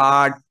anything,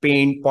 art,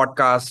 paint,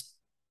 podcast.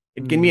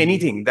 It can be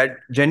anything that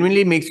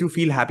genuinely makes you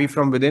feel happy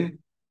from within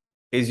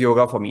is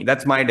yoga for me.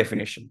 That's my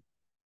definition.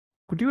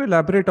 Could you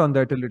elaborate on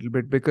that a little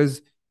bit?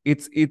 Because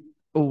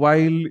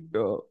while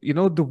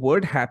the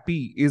word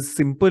happy is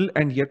simple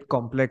and yet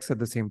complex at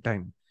the same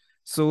time.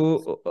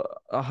 So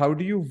how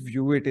do you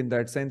view it in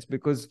that sense?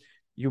 Because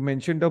you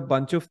mentioned a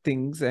bunch of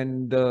things,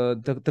 and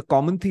the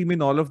common theme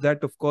in all of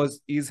that, of course,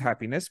 is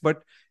happiness,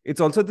 but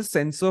it's also the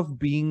sense of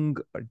being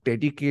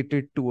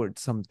dedicated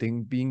towards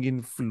something, being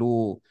in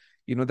flow,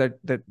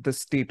 that the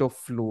state of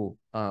flow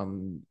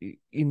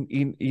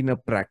in a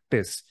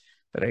practice,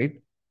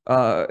 right?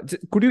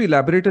 Could you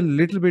elaborate a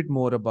little bit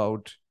more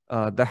about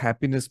the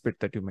happiness bit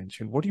that you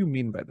mentioned? What do you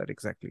mean by that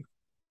exactly?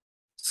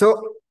 So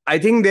I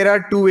think there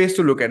are two ways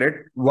to look at it.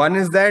 One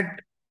is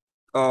that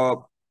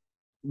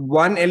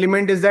one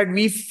element is that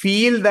we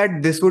feel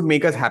that this would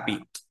make us happy.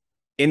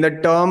 In the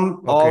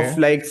term of,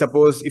 like,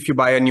 suppose if you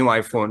buy a new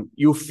iPhone,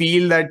 you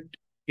feel that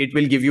it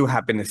will give you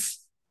happiness.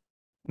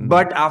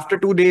 But after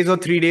 2 days or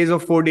 3 days or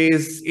 4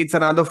 days, it's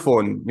another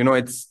phone.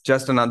 It's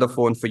just another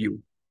phone for you.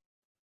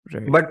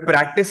 Right. But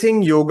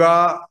practicing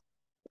yoga,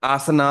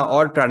 asana,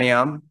 or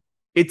pranayam,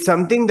 it's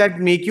something that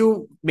makes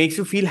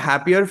you feel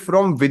happier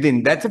from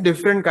within. That's a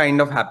different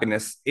kind of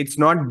happiness. It's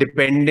not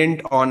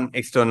dependent on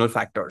external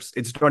factors.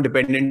 It's not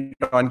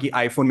dependent on कि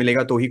iPhone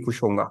मिलेगा तो ही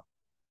खुश होगा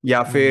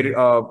या फिर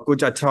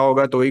कुछ अच्छा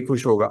होगा तो ही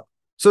खुश होगा.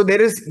 So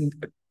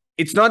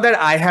it's not that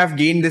I have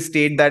gained this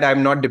state that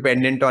I'm not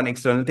dependent on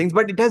external things,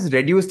 but it has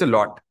reduced a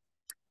lot.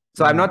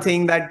 So I'm not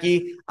saying that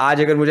कि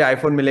आज अगर मुझे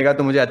iPhone मिलेगा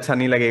तो मुझे अच्छा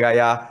नहीं लगेगा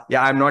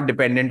या I'm not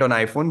dependent on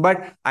iPhone,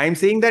 but I'm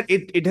saying that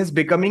it is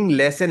becoming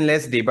less and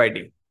less day by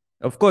day.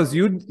 Of course,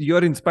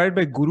 you're inspired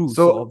by gurus.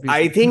 So obviously.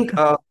 I think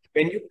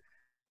when you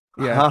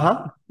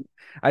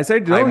I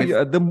said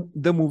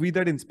the movie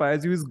that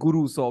inspires you is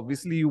Guru. So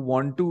obviously you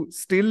want to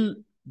still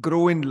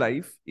grow in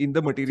life in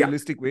the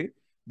materialistic way,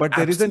 but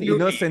there is an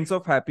inner sense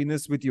of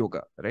happiness with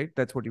yoga, right?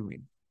 That's what you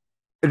mean.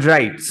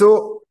 Right.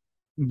 So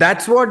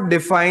that's what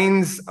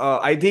defines,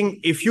 I think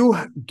if you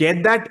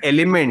get that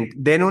element,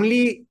 then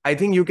only I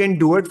think you can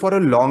do it for a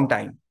long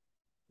time.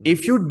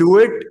 If you do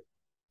it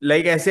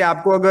like ऐसे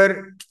आपको अगर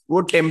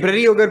वो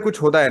temporary अगर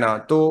कुछ होता है ना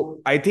तो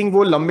आई थिंक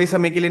वो लंबे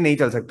समय के लिए नहीं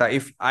चल सकता.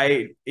 If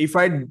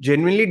I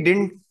genuinely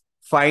didn't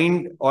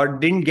find or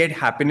didn't get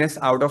happiness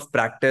out of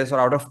practice or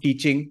out of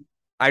teaching,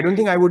 I don't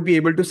think I would be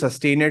able to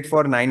sustain it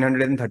for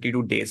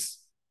 932 days.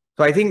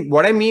 So I think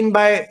what I mean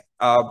by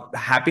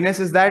happiness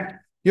is that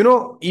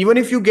even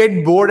if you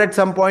get bored at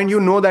some point,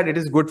 that it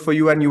is good for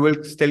you and you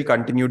will still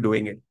continue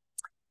doing it.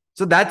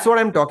 So that's what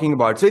I'm talking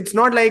about. So it's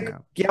not like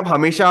कि आप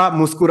हमेशा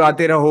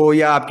मुस्कुराते रहो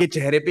या आपके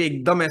चेहरे पे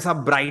एकदम ऐसा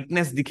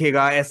brightness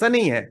दिखेगा, ऐसा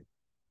नहीं है.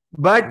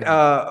 But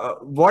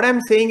what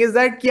I'm saying is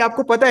that कि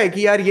आपको पता है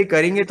कि यार ये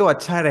करेंगे तो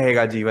अच्छा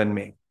रहेगा जीवन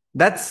में.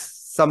 That's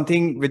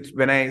something which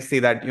when I say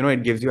that,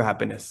 it gives you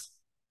happiness.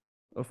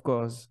 Of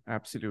course,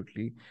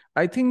 absolutely.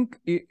 I think,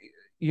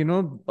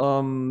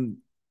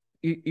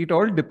 it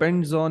all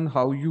depends on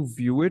how you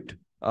view it.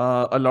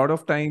 A lot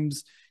of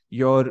times,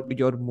 your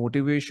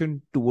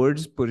motivation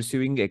towards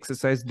pursuing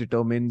exercise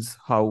determines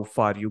how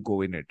far you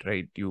go in it,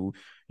 right? You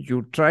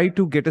try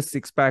to get a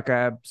six-pack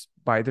abs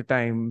by the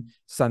time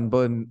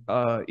sunburn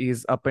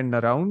is up and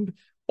around,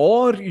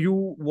 or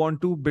you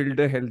want to build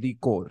a healthy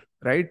core,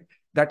 right?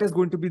 That is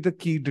going to be the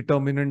key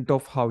determinant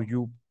of how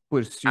you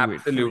pursue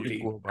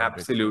absolutely. it.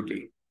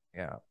 Absolutely.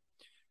 Yeah.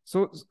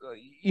 So,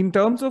 in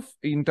terms of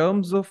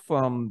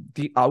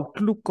the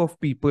outlook of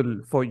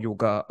people for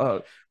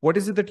yoga, what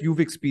is it that you've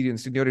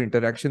experienced in your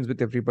interactions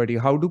with everybody?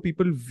 How do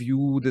people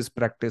view this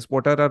practice?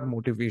 What are our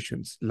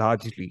motivations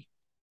largely?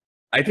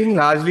 I think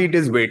largely it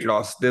is weight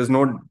loss. There's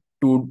no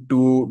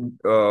two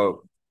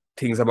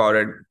things about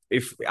it.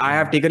 If I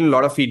have taken a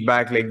lot of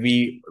feedback, like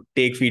we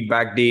take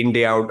feedback day in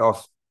day out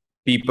of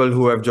people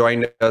who have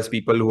joined us,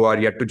 people who are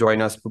yet to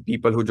join us,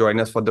 people who join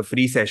us for the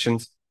free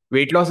sessions.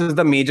 Weight loss is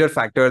the major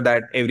factor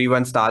that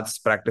everyone starts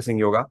practicing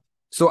yoga.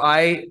 So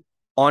I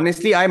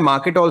honestly I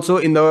market also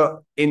in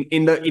the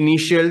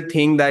initial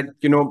thing that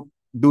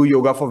do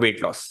yoga for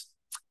weight loss.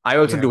 I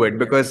also Yeah. do it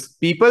because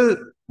people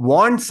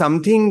want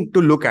something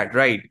to look at,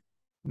 right?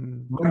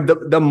 Mm.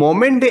 But the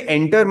moment they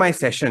enter my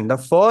session, the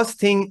first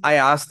thing I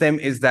ask them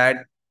is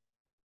that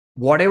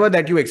whatever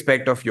that you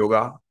expect of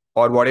yoga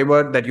or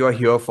whatever that you are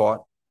here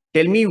for,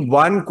 tell me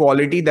one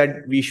quality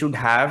that we should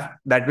have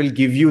that will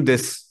give you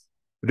this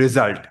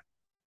result.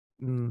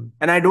 Mm.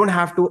 And I don't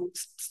have to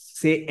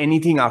say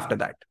anything after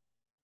that.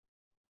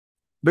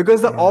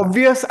 Because the Yeah.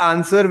 obvious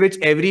answer, which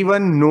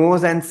everyone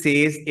knows and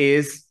says,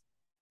 is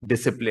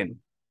discipline,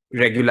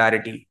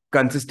 regularity,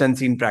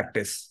 consistency in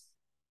practice.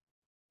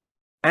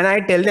 And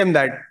I tell them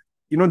that,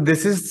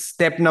 this is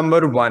step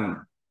number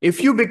one.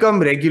 If you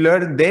become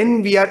regular,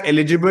 then we are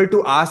eligible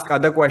to ask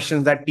other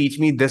questions that teach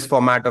me this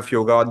format of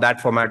yoga or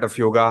that format of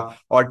yoga,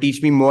 or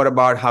teach me more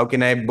about how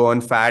can I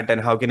burn fat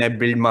and how can I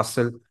build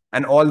muscle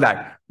and all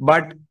that.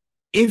 But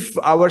if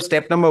our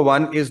step number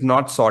one is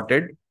not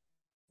sorted,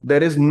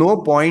 there is no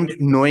point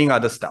knowing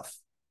other stuff.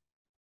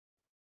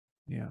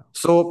 Yeah.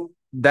 So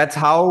that's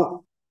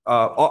how,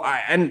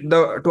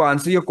 to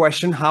answer your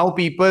question, how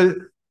people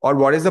or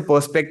what is the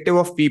perspective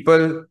of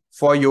people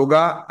for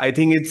yoga, I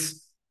think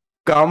it's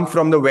come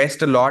from the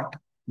West a lot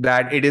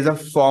that it is a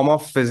form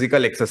of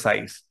physical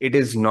exercise. It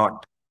is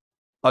not.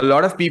 A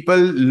lot of people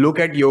look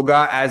at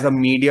yoga as a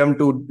medium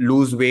to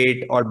lose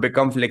weight or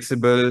become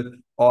flexible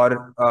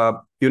or,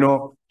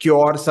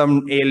 cure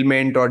some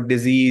ailment or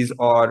disease,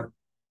 or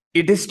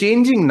it is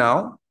changing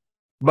now.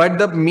 But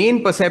the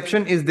main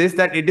perception is this,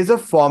 that it is a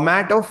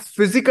format of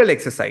physical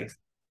exercise.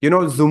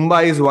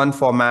 Zumba is one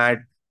format,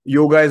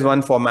 yoga is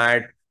one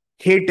format,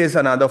 HIIT is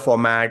another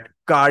format,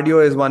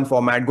 cardio is one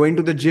format, going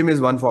to the gym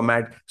is one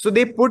format. So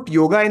they put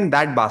yoga in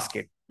that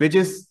basket, which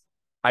is,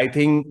 I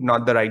think,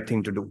 not the right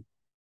thing to do.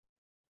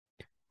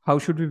 How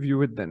should we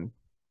view it then?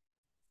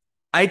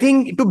 I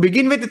think to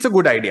begin with, it's a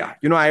good idea.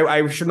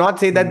 I should not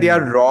say that they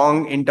are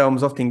wrong in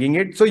terms of thinking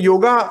it. So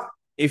yoga,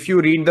 if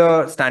you read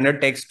the standard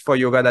text for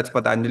yoga, that's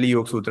Patanjali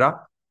Yoga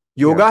Sutra,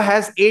 yoga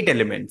has 8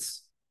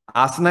 elements.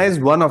 Asana is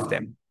one of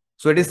them.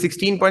 So it is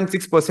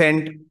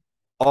 16.6%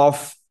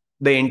 of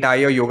the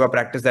entire yoga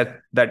practice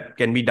that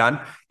can be done.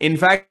 In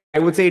fact, I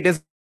would say it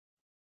is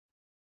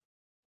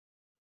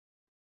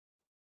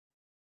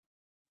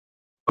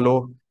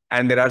follow,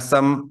 and there are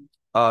some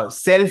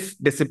self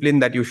discipline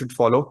that you should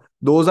follow.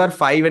 Those are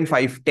 5 and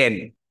 5,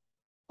 10.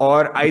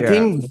 और I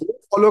think वो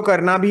follow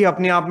करना भी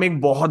अपने आप में एक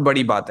बहुत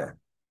बड़ी बात है.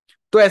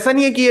 तो ऐसा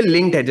नहीं है कि ये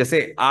लिंक्ड है.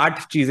 जैसे 8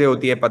 चीजें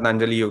होती है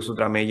पतंजलि योग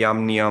सूत्र में, यम,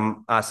 नियम,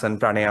 आसन,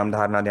 प्राणायाम,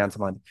 धारणा, ध्यान,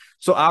 समाधि.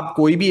 सो आप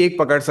कोई भी एक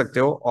पकड़ सकते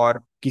हो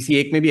और किसी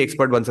एक में भी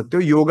एक्सपर्ट बन सकते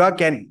हो. Yoga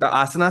can, the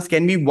asanas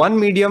can be one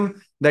medium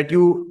that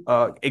you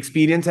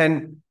experience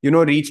and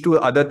reach to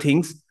other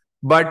things,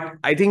 but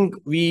I think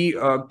we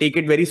take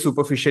it very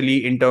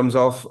superficially in terms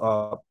of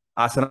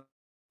asana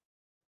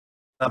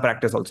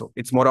practice also.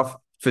 It's more of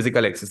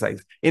physical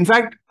exercise. In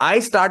fact, I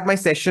start my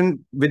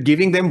session with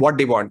giving them what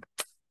they want.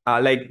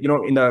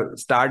 In the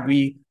start,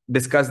 we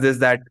discuss this,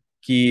 that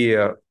कि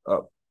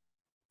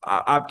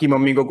आपकी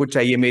mummy को कुछ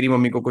चाहिए, मेरी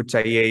mummy को कुछ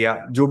चाहिए, या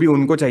जो भी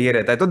उनको चाहिए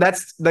रहता है. तो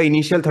that's the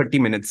initial 30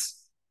 minutes.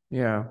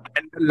 Yeah.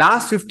 And the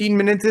last 15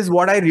 minutes is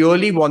what I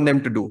really want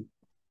them to do.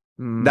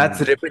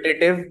 That's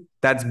repetitive,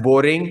 that's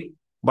boring,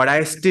 but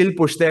I still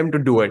push them to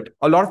do it.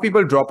 A lot of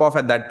people drop off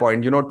at that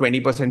point.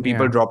 20%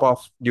 people drop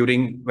off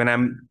during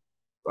when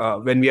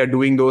we are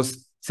doing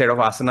those set of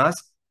asanas.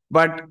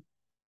 But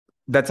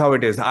that's how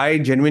it is. I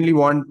genuinely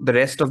want the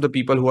rest of the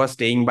people who are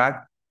staying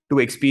back to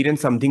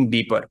experience something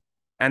deeper.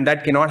 And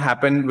that cannot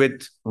happen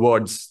with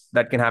words.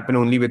 That can happen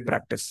only with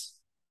practice.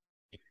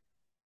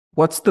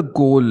 What's the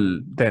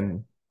goal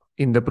then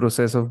in the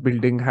process of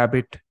building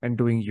habit and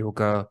doing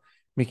yoga,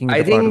 making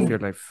it a part of your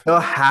life? The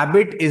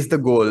habit is the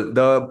goal.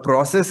 The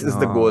process is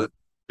the goal.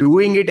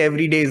 Doing it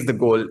every day is the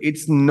goal.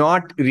 It's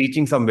not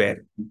reaching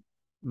somewhere.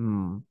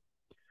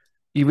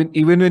 Even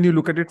when you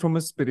look at it from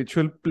a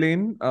spiritual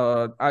plane,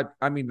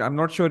 I mean, I'm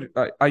not sure.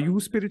 Are you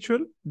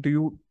spiritual?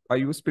 Are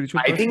you a spiritual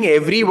person? I think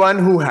everyone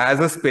who has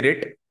a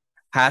spirit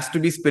has to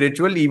be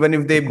spiritual, even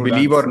if they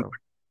believe or not.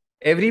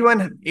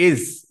 Everyone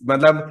is.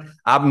 मतलब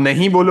आप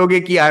नहीं बोलोगे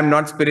कि I am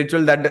not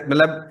spiritual. That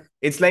मतलब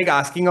it's like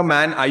asking a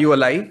man, "Are you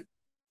alive?"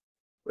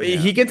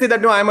 He can say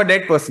that, "No, I am a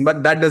dead person,"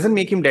 but that doesn't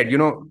make him dead.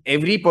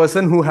 Every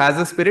person who has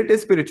a spirit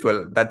is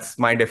spiritual. That's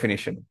my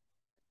definition.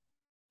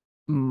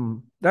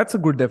 That's a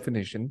good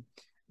definition.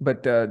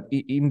 But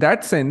in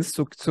that sense,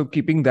 so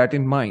keeping that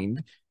in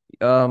mind,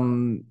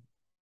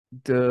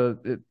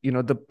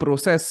 the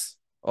process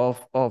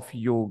of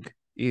yoga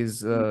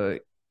is the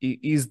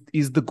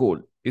goal,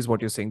 is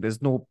what you're saying.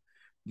 There's no,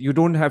 you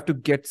don't have to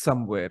get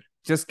somewhere.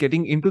 Just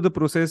getting into the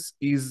process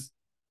is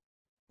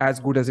as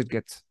good as it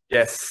gets.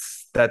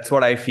 Yes, that's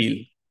what I feel.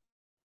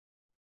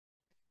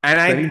 And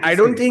Very I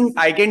don't interesting. think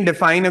I can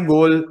define a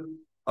goal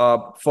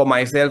for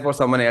myself or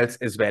someone else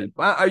as well.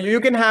 You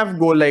can have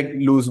goal like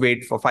lose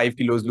weight for 5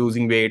 kilos,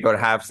 losing weight, or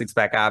have six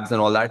pack abs and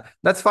all that.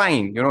 That's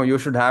fine. You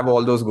should have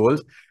all those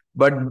goals,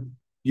 but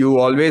you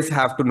always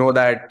have to know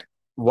that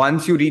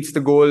once you reach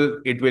the goal,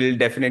 it will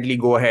definitely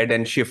go ahead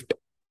and shift.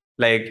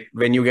 Like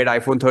when you get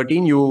iPhone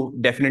 13, you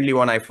definitely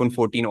want iPhone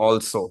 14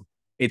 also.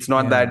 It's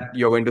not Yeah. that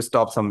you're going to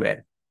stop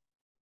somewhere.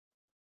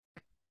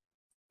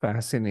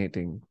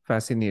 Fascinating.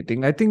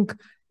 Fascinating. I think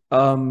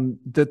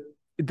that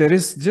there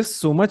is just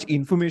so much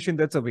information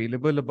that's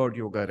available about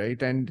yoga,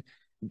 right? And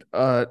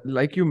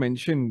like you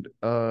mentioned,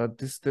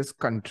 this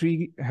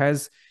country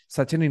has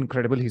such an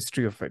incredible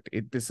history of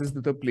it. This is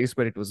the place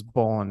where it was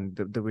born,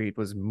 the way it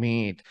was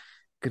made.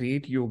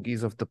 Great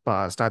yogis of the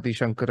past, Adi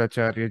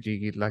Shankaracharya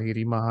ji,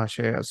 Lahiri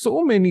Mahashaya,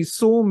 so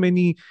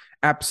many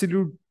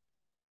absolute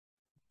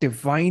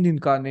divine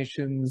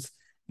incarnations.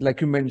 Like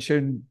you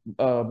mentioned,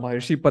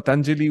 Maharishi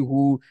Patanjali,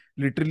 who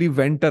literally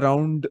went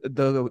around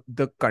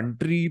the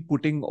country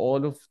putting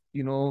all of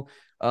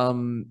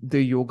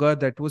the yoga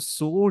that was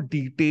so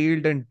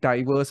detailed and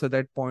diverse at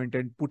that point,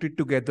 and put it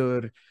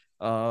together,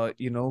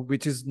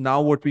 which is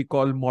now what we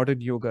call modern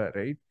yoga,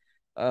 right?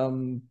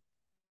 um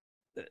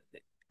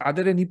are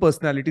there any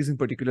personalities in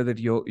particular that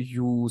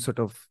you sort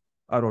of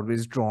are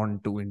always drawn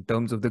to in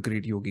terms of the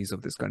great yogis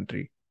of this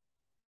country?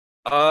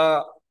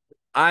 Uh,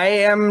 I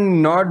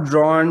am not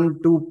drawn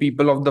to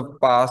people of the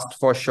past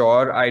for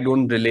sure. I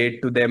don't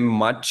relate to them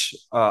much.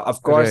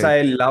 Of course, Right.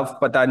 I love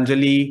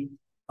Patanjali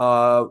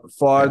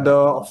for Yeah.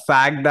 the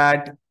fact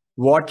that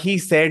what he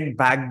said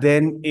back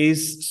then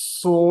is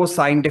so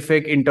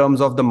scientific in terms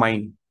of the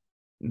mind.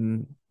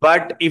 Mm,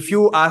 But if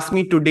you ask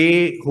me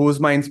today, who's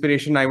my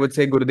inspiration, I would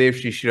say Gurudev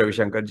Shri Ravi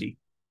Shankar ji.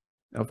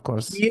 of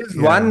course. He is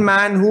Yeah. one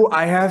man who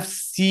I have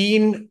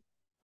seen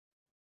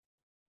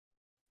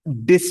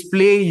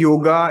display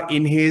yoga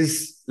in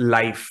his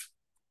life.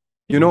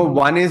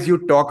 One is you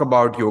talk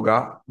about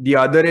yoga, the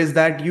other is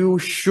that you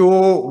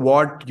show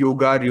what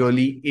yoga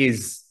really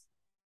is.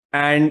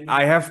 And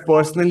I have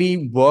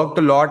personally worked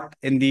a lot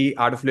in the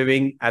Art of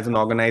Living as an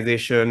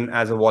organization,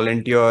 as a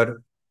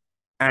volunteer,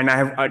 and I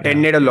have Yeah.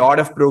 attended a lot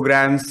of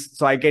programs.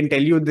 So I can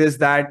tell you this,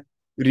 that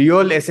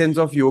real essence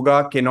of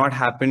yoga cannot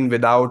happen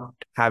without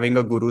having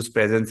a guru's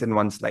presence in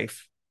one's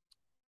life.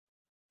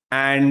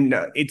 And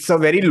it's a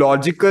very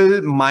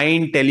logical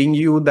mind telling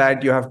you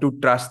that you have to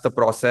trust the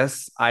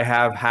process. I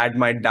have had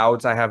my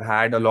doubts. I have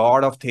had a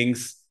lot of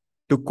things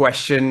to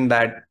question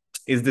that,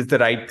 is this the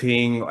right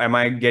thing? Am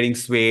I getting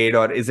swayed,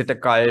 or is it a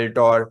cult,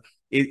 or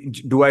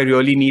do I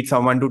really need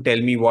someone to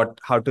tell me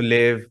how to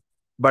live?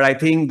 But I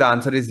think the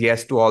answer is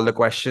yes to all the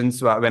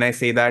questions. When I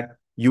say that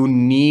you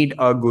need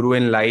a guru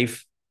in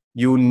life,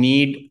 you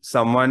need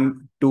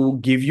someone to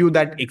give you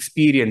that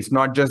experience,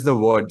 not just the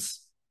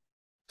words.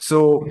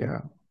 So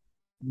Yeah.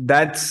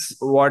 that's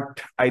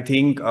what I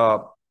think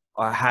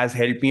has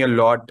helped me a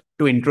lot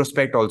to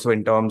introspect also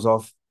in terms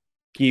of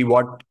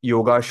what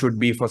yoga should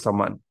be for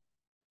someone.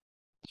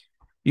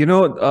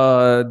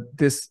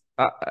 This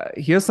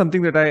here's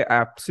something that I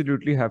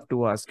absolutely have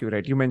to ask you,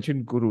 right? You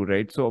mentioned guru,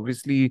 right? So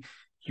obviously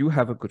you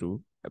have a guru,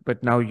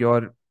 but now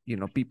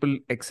people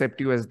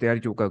accept you as their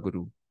yoga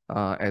guru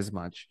as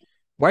much.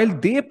 While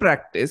they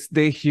practice,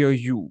 they hear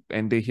you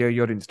and they hear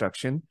your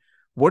instruction.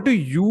 What do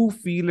you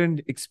feel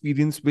and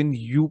experience when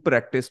you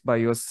practice by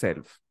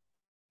yourself?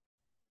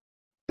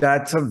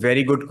 That's a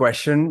very good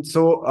question.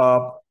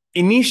 So,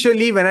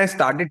 initially, when I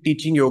started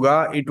teaching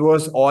yoga, it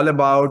was all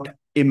about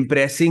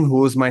impressing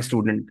who's my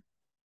student.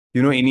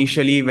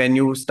 Initially when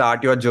you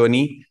start your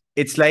journey,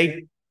 it's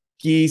like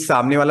कि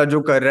सामने वाला जो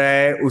कर रहा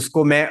है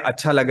उसको मैं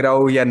अच्छा लग रहा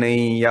हूँ या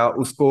नहीं, या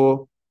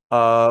उसको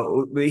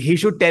he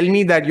should tell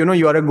me that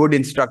you are a good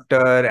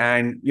instructor.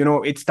 And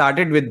it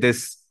started with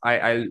this.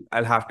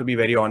 I'll have to be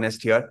very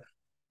honest here,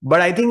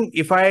 but I think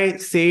if I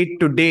say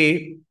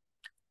today,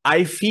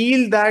 I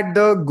feel that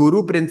the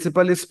guru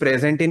principle is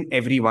present in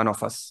every one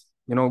of us.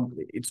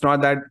 It's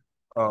not that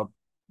uh,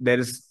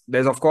 there's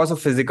of course a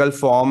physical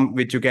form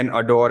which you can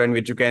adore and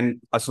which you can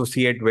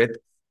associate with,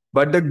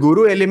 but the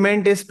guru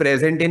element is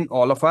present in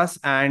all of us.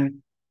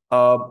 And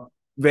uh,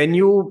 when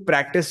you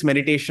practice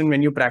meditation,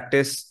 when you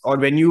practice, or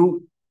when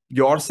you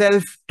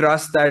yourself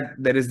trust that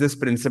there is this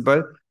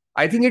principle,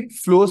 I think it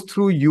flows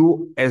through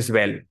you as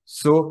well.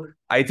 So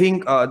I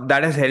think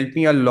that has helped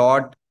me a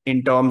lot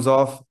in terms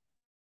of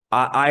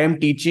I am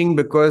teaching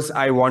because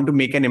I want to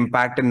make an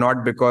impact and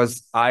not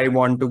because I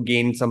want to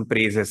gain some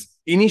praises.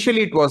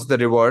 Initially, it was the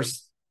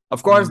reverse.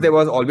 Of course, there Mm.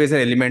 was always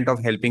an element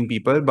of helping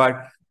people, but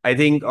I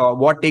think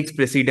what takes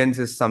precedence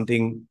is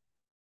something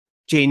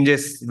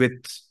changes with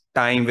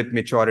time, with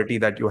maturity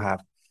that you have.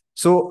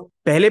 So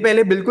पहले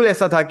पहले बिल्कुल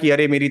ऐसा था कि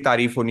अरे मेरी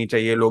तारीफ होनी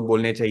चाहिए, लोग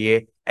बोलने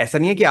चाहिए. ऐसा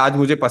नहीं है कि आज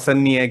मुझे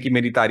पसंद नहीं है कि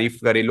मेरी तारीफ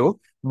करे लोग,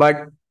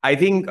 but आई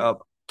थिंक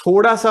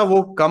थोड़ा सा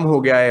वो कम हो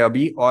गया है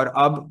अभी, और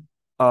अब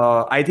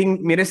आई थिंक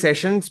मेरे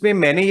सेशंस में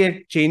मैंने ये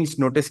चेंज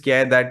नोटिस किया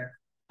है that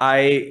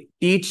I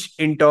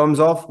teach in terms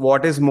of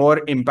what is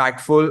more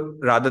impactful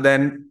rather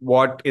than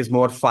what is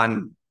more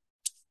fun.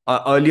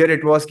 Earlier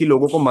it was कि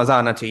लोगों को मजा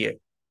आना चाहिए,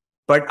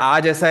 बट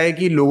आज ऐसा है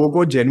कि लोगों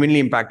को जेन्युइनली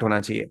इम्पैक्ट होना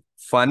चाहिए.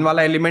 फन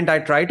वाला element I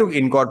try to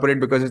incorporate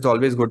because it's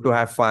always good to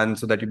have fun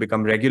so that you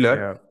become regular.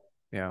 Yeah.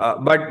 Yeah.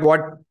 But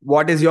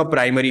what is your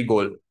primary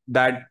goal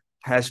that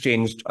has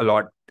changed a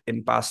lot in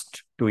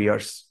past 2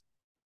 years?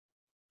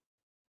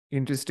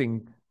 Interesting.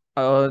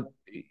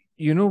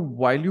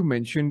 While you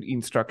mentioned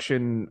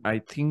instruction, I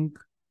think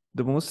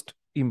the most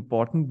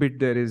important bit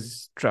there is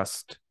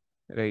trust,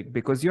 right?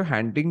 Because you're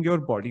handing your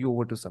body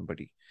over to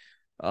somebody.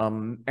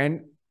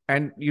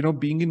 And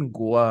being in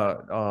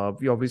Goa,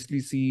 we obviously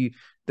see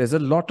there's a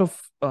lot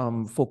of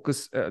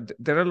focus.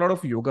 There are a lot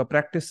of yoga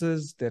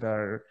practices. There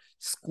are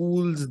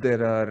schools.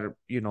 There are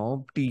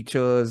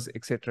teachers,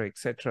 etc.,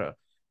 etc.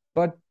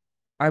 But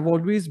I've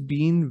always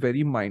been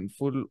very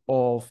mindful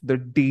of the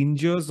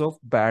dangers of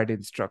bad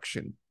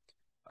instruction.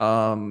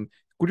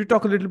 Could you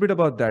talk a little bit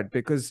about that?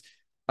 Because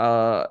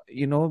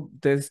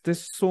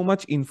there's so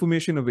much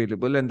information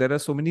available, and there are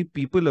so many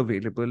people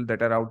available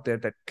that are out there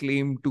that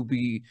claim to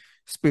be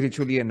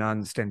spiritually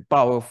enhanced and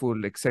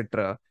powerful,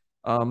 etc.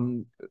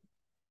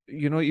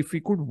 If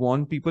we could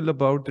warn people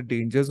about the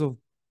dangers of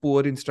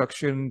poor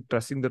instruction,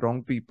 trusting the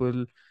wrong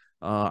people,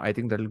 I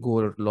think that'll go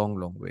a long,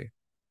 long way.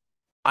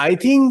 I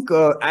think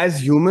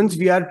as humans,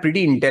 we are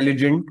pretty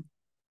intelligent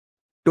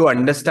to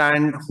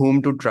understand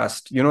whom to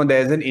trust.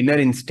 There's an inner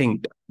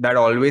instinct that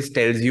always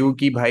tells you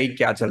कि भाई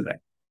क्या चल रहा है.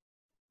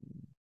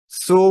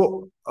 So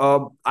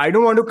I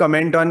don't want to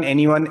comment on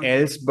anyone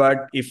else,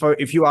 but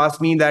if you ask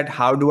me that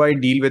how do I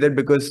deal with it,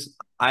 because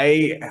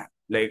I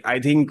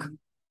think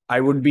I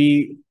would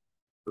be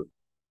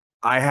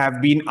I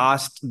have been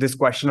asked this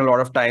question a lot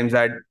of times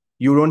that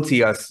you don't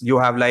see us. You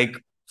have like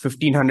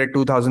 1,500,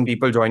 2,000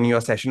 people joining your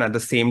session at the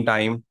same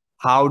time.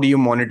 How do you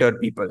monitor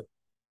people?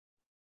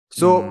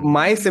 So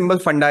my simple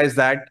funda is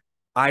that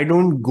I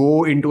don't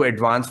go into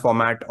advanced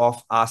format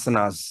of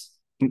asanas.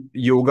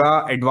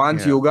 Yoga,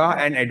 advanced Yeah. yoga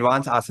and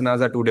advanced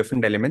asanas are two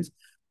different elements.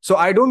 So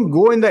I don't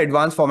go in the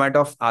advanced format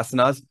of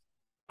asanas.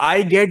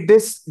 I get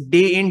this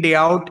day in, day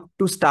out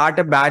to start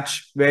a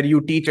batch where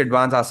you teach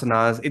advanced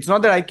asanas. It's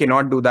not that I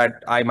cannot do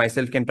that. I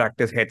myself can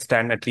practice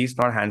headstand, at least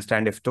not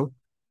handstand if to.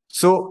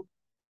 So,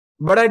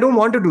 but I don't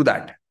want to do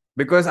that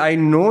because I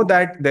know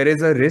that there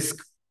is a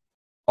risk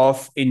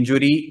of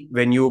injury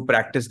when you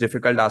practice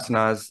difficult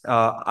asanas.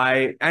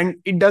 And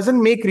it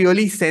doesn't make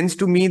really sense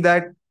to me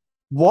that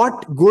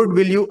what good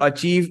will you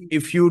achieve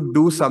if you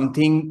do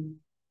something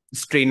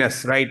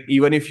strenuous, right?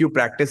 Even if you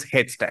practice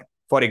headstand,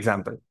 for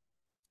example.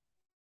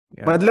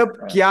 मतलब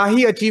क्या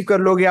ही achieve कर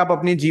लोगे आप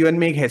अपने जीवन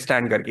में एक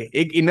headstand करके?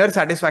 एक इनर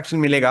सेटिस्फैक्शन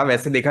मिलेगा,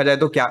 वैसे देखा जाए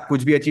तो क्या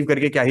कुछ भी अचीव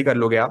करके क्या ही कर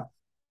लोगे आप.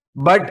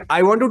 But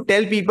I want to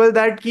tell people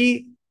that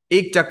कि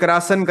एक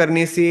चक्रासन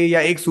करने से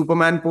या एक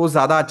सुपरमैन पोज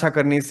ज्यादा अच्छा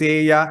करने से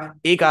या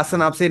एक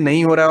आसन आपसे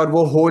नहीं हो रहा है और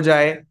वो हो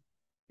जाए,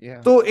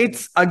 तो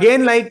it's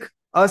again like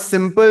a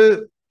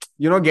simple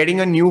getting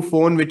a new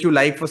phone which you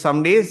like for some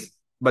days,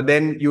 but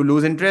then you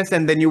lose interest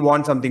and then you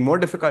want something more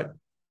difficult.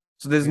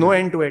 So there's no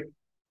end to it.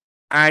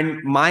 And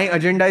my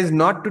agenda is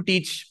not to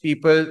teach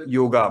people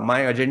yoga. My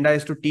agenda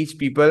is to teach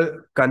people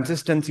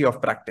consistency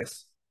of practice.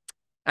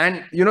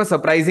 And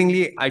surprisingly,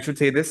 I should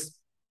say this,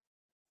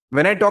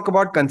 when I talk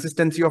about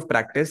consistency of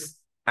practice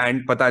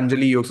and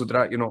Patanjali Yoga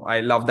Sutra, I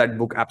love that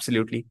book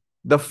absolutely.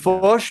 The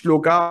first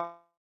shloka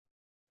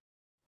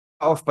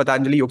of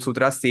Patanjali Yoga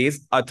Sutra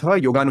says Atha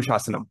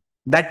Yoganushasanam.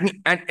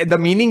 And the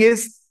meaning is,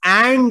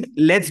 and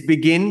let's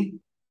begin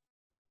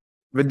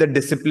with the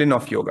discipline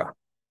of yoga.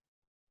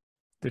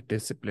 The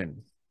discipline.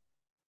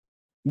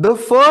 The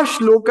first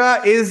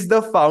shloka is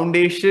the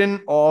foundation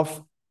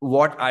of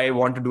what I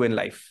want to do in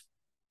life.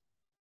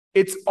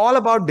 It's all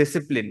about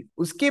discipline.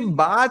 उसके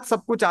बाद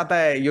सब कुछ आता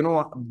है,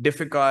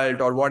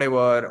 difficult or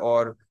whatever,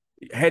 or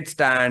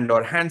headstand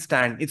or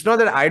handstand. It's not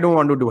that I don't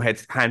want to do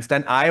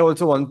handstand. I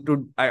also want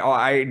to,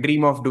 I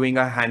dream of doing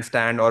a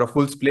handstand or a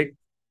full split.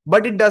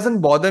 But it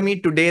doesn't bother me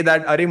today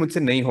that अरे मुझसे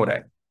नहीं हो रहा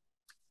है.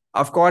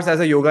 Of course, as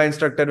a yoga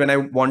instructor, when I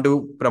want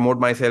to promote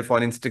myself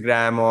on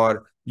Instagram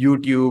or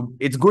YouTube,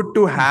 it's good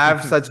to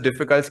have such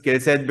difficult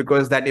skill set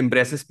because that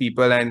impresses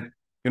people and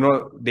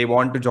they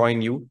want to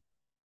join you.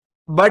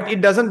 But it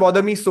doesn't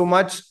bother me so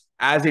much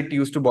as it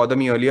used to bother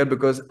me earlier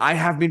because I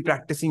have been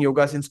practicing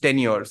yoga since 10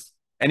 years.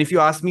 And if you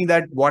ask me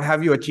that, what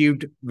have you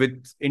achieved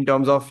in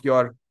terms of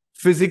your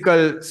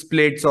physical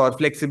splits or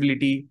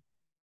flexibility?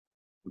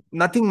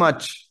 Nothing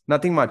much.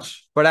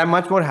 But I'm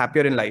much more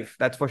happier in life.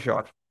 That's for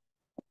sure.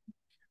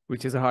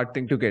 Which is a hard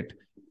thing to get.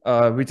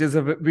 Which is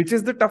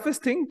the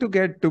toughest thing to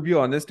get, to be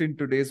honest, in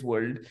today's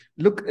world.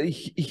 Look,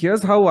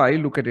 here's how I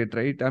look at it,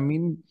 right? I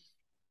mean,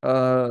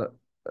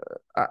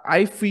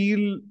 I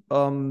feel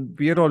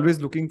we are always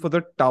looking for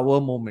the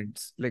tower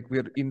moments. Like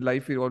we're in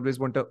life, we always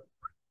want to,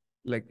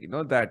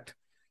 that.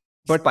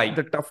 But Spike.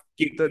 the tough,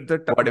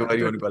 whatever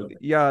you want to call it.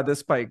 Yeah, the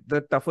spike.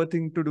 The tougher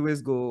thing to do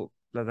is go,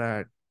 like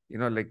that,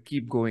 like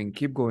keep going,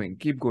 keep going,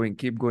 keep going,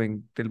 keep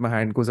going till my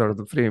hand goes out of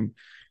the frame.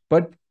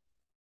 But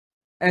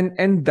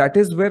and that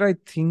is where I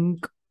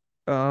think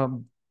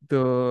um,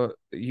 the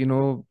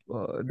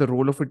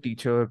role of a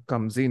teacher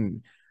comes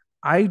in.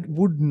 I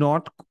would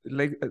not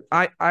like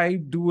I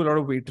do a lot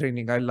of weight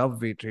training. I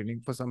love weight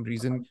training for some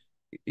reason.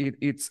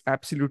 It's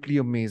absolutely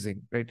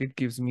amazing, right? It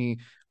gives me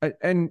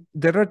and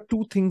there are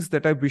two things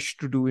that I wish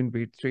to do in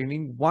weight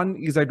training. One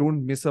is I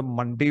don't miss a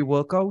Monday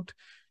workout.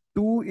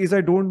 Two is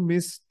I don't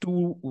miss I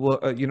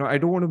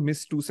don't want to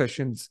miss two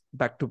sessions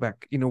back to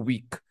back in a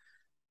week.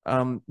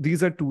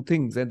 These are two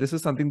things, and this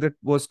is something that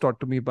was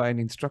taught to me by an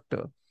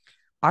instructor.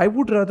 I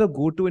would rather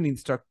go to an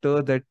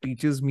instructor that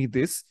teaches me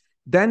this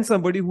than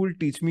somebody who will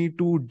teach me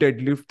to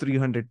deadlift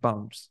 300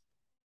 pounds.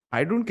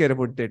 I don't care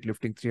about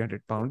deadlifting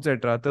 300 pounds.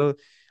 I'd rather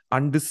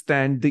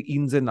understand the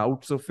ins and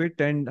outs of it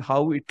and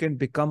how it can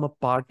become a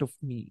part of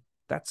me.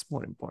 That's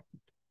more important.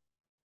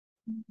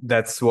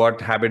 That's what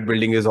habit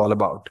building is all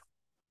about.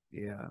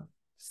 Yeah,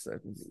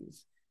 certainly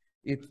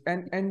is.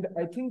 And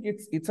I think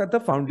it's at the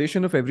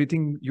foundation of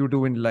everything you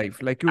do in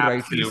life. Like you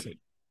rightly said,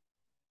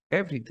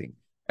 everything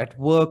at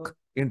work,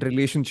 in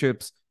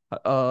relationships,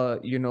 your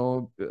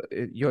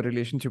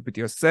relationship with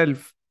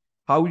yourself,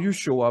 how you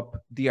show up,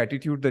 the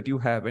attitude that you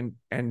have,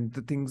 and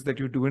the things that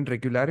you do in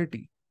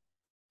regularity.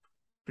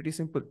 Pretty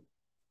simple.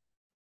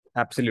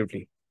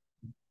 Absolutely.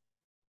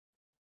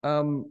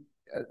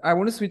 I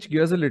want to switch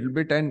gears a little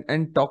bit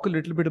and talk a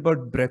little bit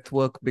about breath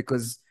work,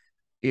 because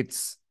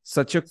it's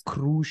such a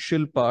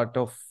crucial part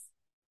of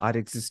our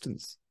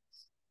existence.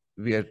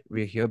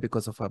 We're here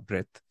because of our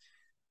breath.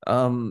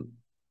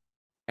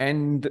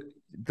 And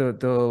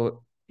the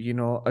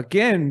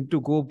again,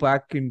 to go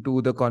back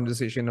into the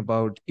conversation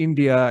about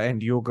India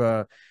and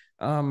yoga,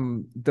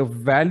 the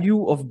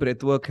value of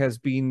breath work has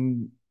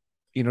been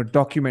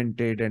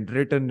documented and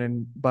written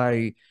and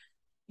by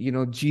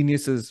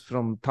geniuses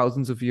from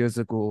thousands of years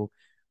ago,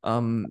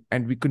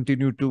 and we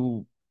continue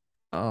to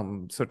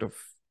sort of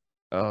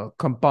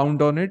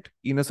compound on it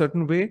in a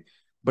certain way.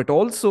 But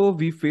also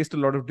we faced a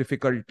lot of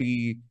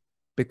difficulty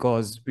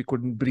because we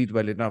couldn't breathe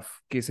well enough.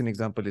 Case in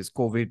example is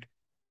COVID.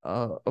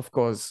 Of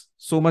course,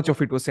 so much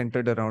of it was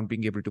centered around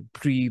being able to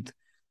breathe.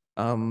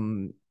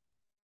 I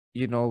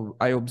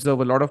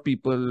observe a lot of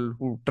people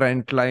who try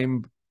and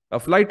climb a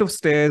flight of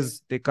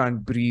stairs, they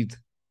can't breathe,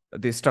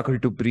 they struggle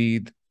to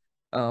breathe.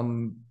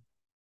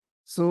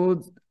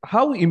 So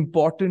how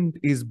important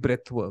is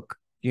breath work,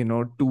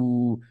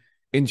 to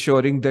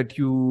ensuring that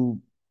you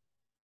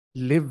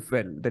live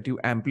well, that you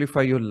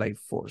amplify your life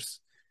force,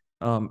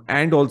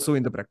 and also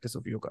in the practice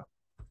of yoga?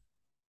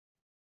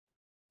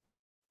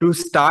 To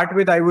start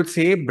with, I would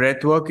say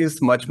breath work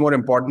is much more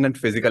important than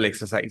physical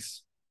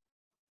exercise.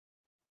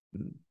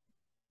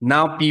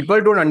 Now,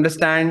 people don't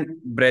understand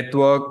breath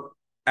work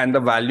and the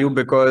value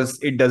because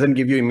it doesn't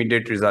give you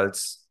immediate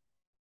results.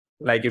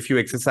 Like if you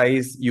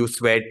exercise, you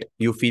sweat,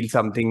 you feel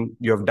something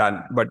you have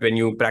done. But when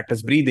you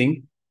practice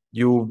breathing,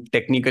 you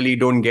technically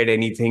don't get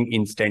anything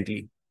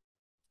instantly.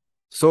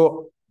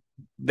 So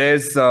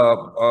there's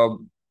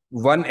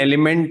one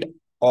element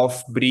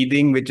of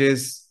breathing which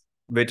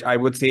I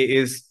would say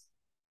is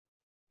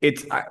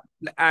it's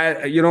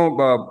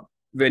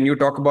when you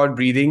talk about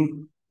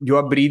breathing, you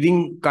are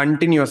breathing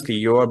continuously.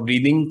 You are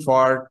breathing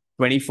for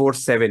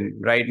 24/7,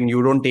 right? And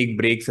you don't take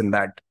breaks in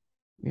that.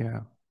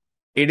 Yeah.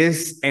 It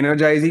is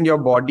energizing your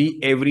body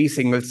every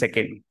single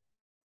second.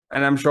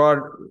 And I'm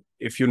sure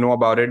if you know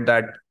about it,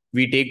 that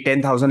we take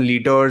 10,000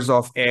 liters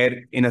of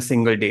air in a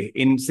single day.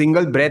 In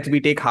single breath, we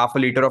take half a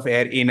liter of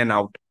air in and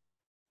out.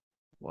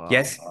 Wow.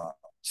 Yes.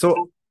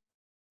 So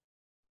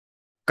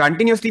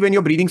continuously, when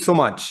you're breathing so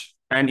much,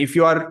 and if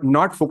you are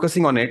not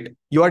focusing on it,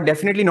 you are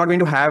definitely not going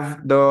to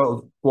have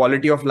the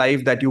quality of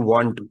life that you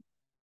want to.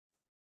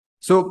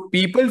 So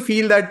people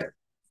feel that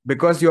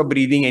because you're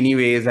breathing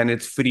anyways and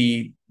it's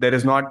free,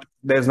 there's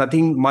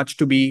nothing much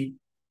to be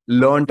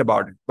learnt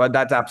about it. But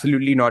that's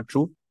absolutely not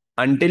true.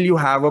 Until you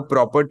have a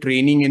proper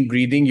training in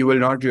breathing, you will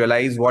not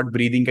realize what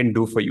breathing can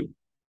do for you.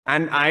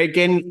 And I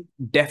can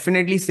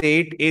definitely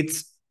say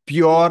it's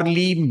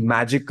purely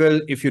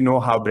magical if you know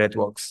how breath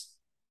works.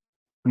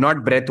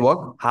 Not breath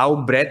work,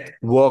 how breath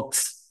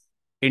works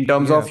in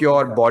terms of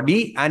your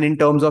body and in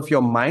terms of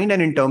your mind and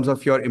in terms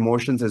of your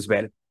emotions as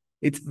well.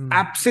 It's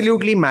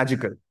absolutely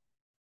magical.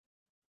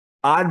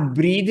 Our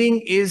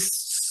breathing is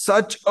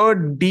such a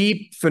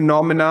deep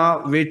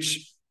phenomena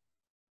which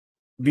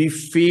we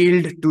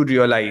failed to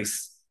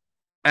realize.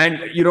 And,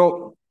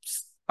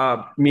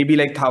 maybe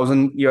like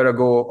 1,000 years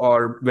ago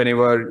or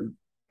whenever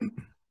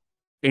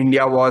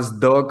India was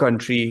the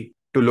country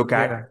to look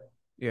at,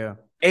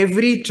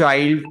 every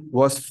child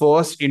was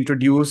first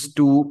introduced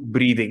to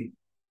breathing.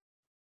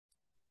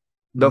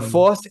 The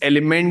first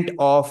element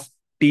of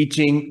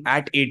teaching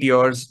at 8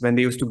 years when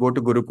they used to go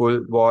to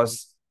Gurukul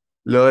was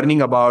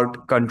learning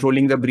about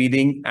controlling the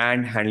breathing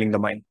and handling the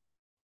mind.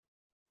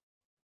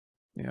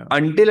 Yeah.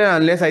 Until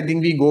and unless I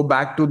think we go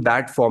back to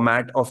that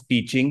format of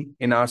teaching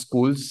in our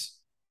schools,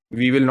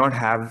 we will not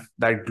have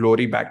that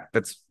glory back.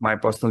 That's my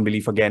personal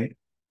belief again.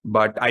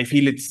 but I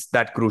feel it's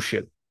that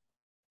crucial.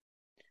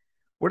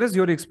 What has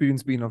your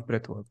experience been of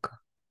breathwork?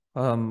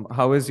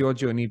 How has your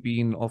journey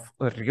been of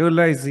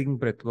realizing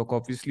breathwork?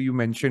 Obviously, you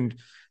mentioned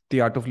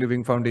the Art of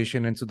Living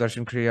Foundation and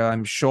Sudarshan Kriya,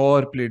 I'm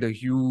sure played a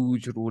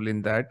huge role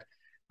in that.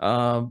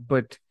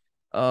 But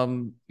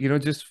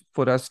just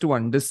for us to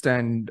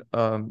understand,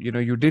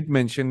 you did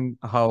mention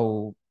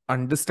how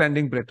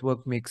understanding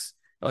breathwork makes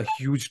a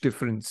huge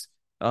difference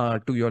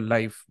to your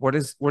life. What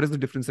is the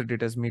difference that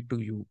it has made to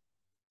you?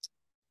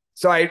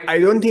 So I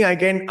don't think I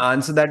can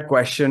answer that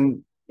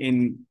question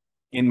in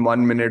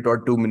 1 minute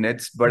or 2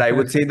 minutes, but I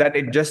would say that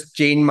it just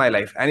changed my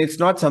life. And it's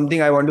not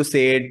something I want to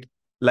say it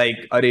like,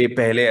 अरे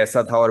पहले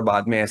ऐसा था और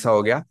बाद में ऐसा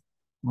हो गया.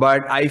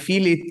 But I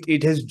feel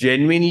it has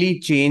genuinely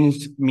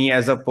changed me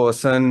as a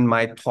person,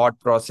 my thought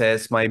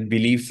process, my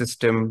belief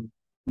system,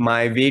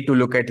 my way to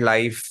look at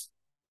life,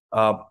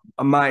 uh,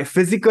 my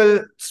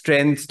physical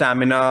strength,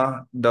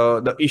 stamina,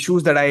 the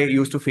issues that I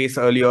used to face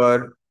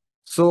earlier.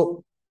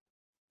 So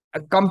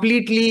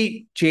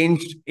completely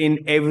changed in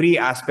every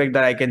aspect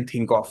that I can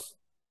think of.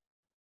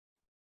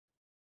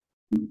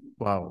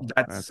 Wow.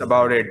 That's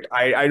about it.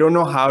 I don't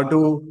know how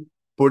to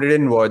put it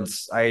in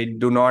words. I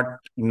do not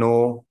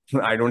know.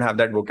 I don't have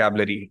that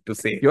vocabulary to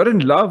say. You're in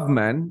love,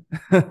 man.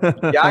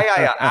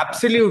 Yeah.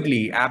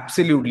 Absolutely.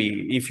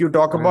 Absolutely. If you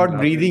talk You're in about love.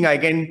 breathing, I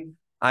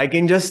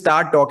can just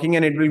start talking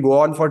and it will go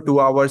on for 2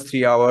 hours,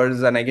 3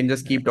 hours, and I can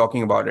just keep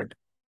talking about it.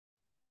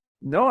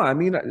 No, I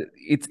mean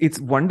it's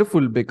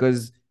wonderful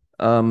because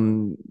a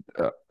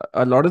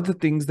lot of the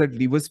things that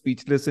leave us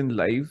speechless in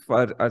life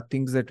are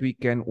things that we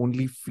can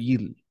only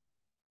feel,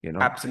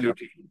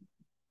 Absolutely.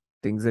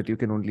 things that you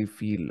can only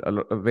feel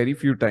very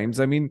few times.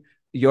 I mean,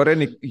 you're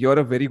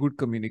a very good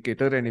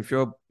communicator, and if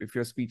you're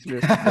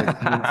speechless,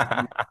 that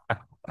means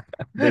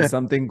there's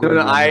something No, going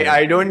on here.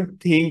 I don't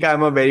think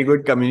I'm a very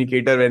good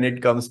communicator when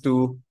it comes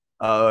to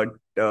uh,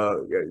 uh,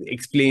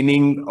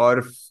 explaining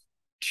or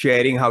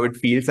sharing how it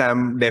feels.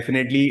 I'm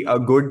definitely a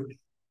good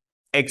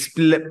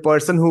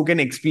person who can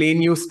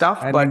explain you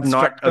stuff, An but not a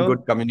instructor,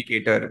 good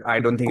communicator. I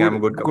don't think I'm a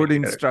good good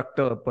communicator.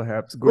 instructor,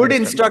 perhaps. Good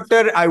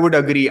instructor, I would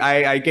agree.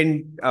 I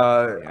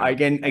Yeah.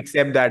 can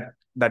accept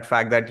that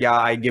fact that yeah,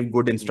 I give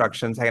good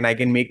instructions and I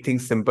can make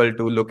things simple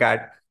to look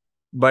at.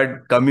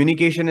 But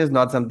communication is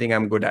not something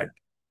I'm good at.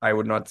 I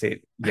would not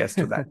say yes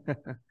to that.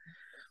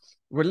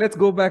 Well, let's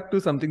go back to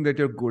something that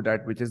you're good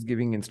at, which is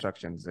giving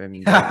instructions.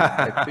 And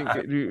I think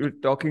you're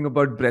talking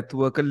about breath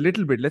work a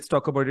little bit. Let's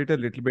talk about it a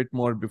little bit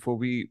more before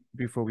we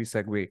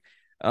segue.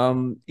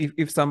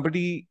 If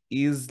somebody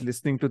is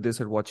listening to this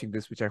or watching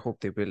this, which I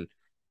hope they will,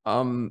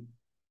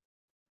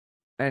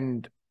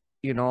 and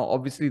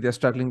obviously they're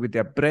struggling with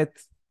their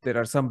breath, there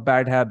are some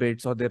bad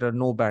habits or there are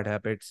no bad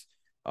habits,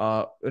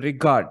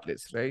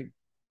 regardless, right?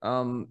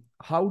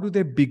 How do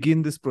they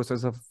begin this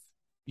process of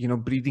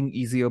breathing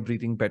easier,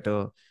 breathing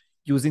better,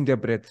 using their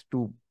breath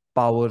to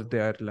power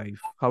their life?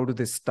 How do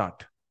they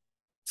start?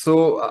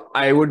 So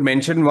I would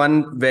mention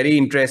one very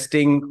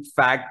interesting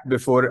fact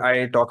before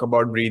I talk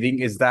about breathing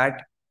is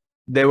that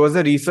there was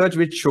a research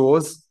which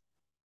shows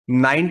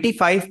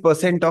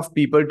 95% of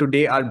people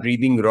today are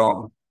breathing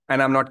wrong.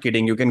 And I'm not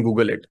kidding. You can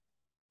Google it.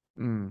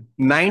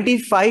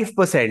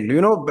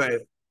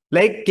 95%,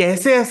 like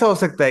कैसे ऐसा हो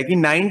सकता है कि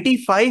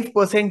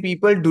 95%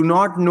 people do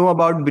not know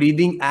about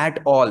breathing at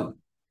all.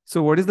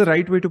 So what is the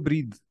right way to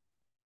breathe?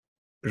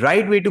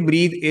 Right way to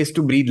breathe is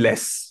to breathe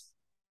less.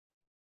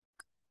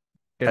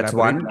 That's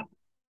Elaborate. one.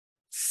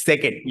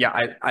 Second, yeah,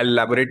 I'll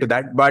elaborate to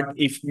that. But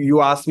if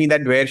you ask me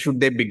that where should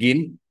they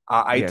begin,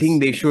 I Yes.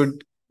 think they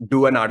should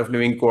do an art of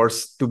living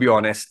course, to be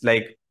honest.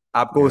 Like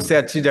आपको उससे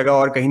अच्छी जगह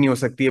और कहीं नहीं हो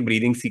सकती है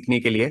breathing सीखने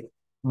के लिए.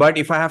 But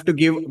if I have to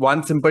give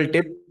one simple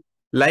tip,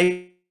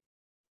 like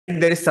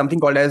there is something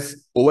called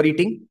as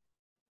overeating.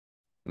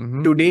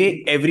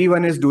 Today,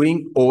 everyone is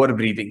doing over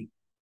breathing,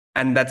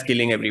 and that's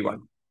killing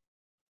everyone.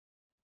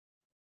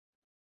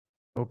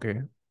 Okay.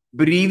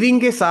 Breathing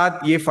के साथ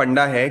ये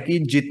फंडा है कि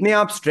जितने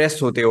आप स्ट्रेस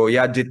होते हो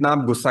या जितना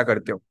आप गुस्सा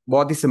करते हो,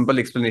 बहुत ही सिंपल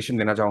एक्सप्लेनेशन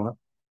देना चाहूंगा.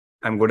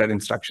 I am good at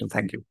instruction.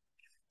 Thank you.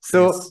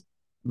 So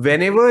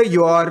whenever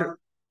you are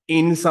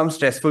in some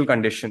stressful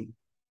condition,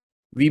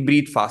 we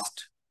breathe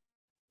fast.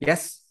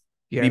 Yes?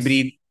 We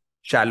breathe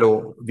shallow.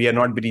 We are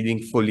not breathing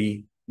fully.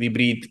 We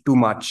breathe too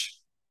much.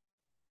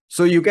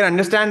 So you can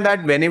understand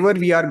that whenever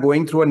we are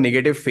going through a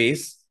negative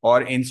phase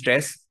or in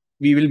stress,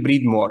 we will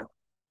breathe more.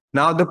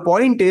 Now, the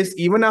point is,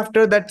 even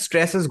after that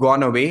stress has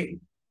gone away,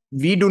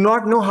 we do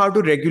not know how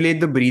to regulate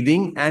the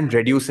breathing and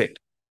reduce it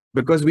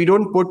because we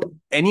don't put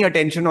any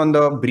attention on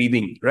the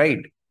breathing, right?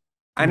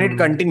 And it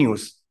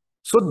continues.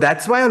 So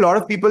that's why a lot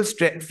of people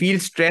feel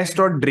stressed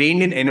or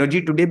drained in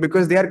energy today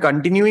because they are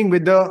continuing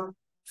with the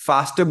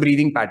faster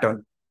breathing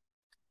pattern.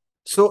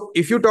 So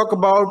if you talk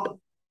about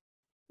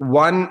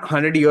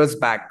 100 years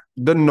back,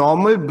 the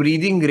normal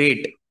breathing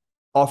rate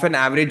of an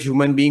average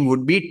human being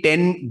would be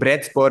 10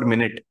 breaths per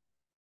minute.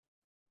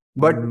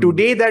 But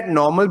today, that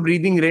normal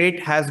breathing rate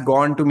has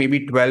gone to maybe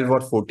 12 or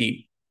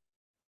 14.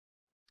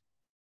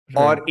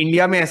 और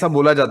India में ऐसा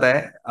बोला जाता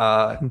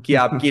है कि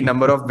आपकी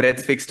number of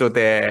breaths fixed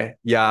होते हैं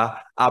या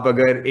आप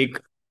अगर एक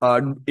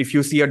if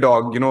you see a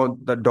dog,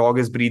 the dog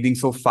is breathing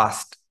so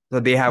fast. So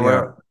they have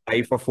Yeah. a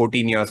life of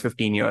 14 years,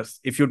 15 years.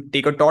 If you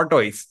take a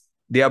tortoise,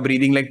 they are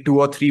breathing like 2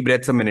 or 3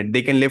 breaths a minute.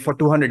 They can live for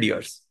 200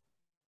 years.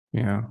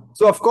 Yeah.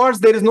 So, of course,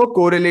 there is no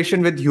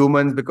correlation with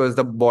humans because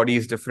the body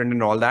is different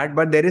and all that.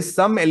 But there is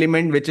some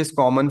element which is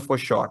common for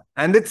sure.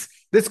 And it's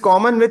this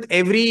common with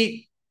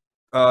every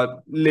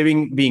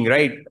living being,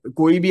 right?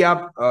 कोई भी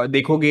आप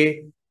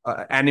देखोगे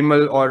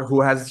animal or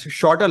who has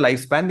shorter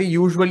lifespan, they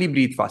usually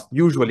breathe fast.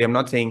 Usually, I'm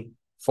not saying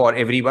for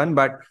everyone,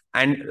 but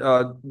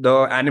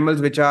the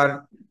animals which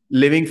are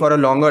living for a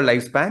longer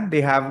lifespan,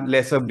 they have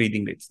lesser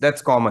breathing rates.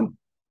 That's common.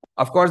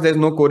 Of course, there's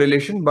no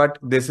correlation, but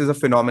this is a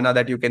phenomena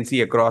that you can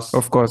see across.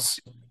 Of course.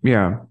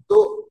 Yeah.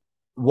 So,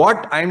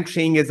 what I'm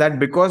saying is that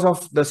because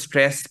of the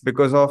stress,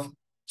 because of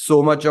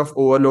so much of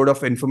overload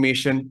of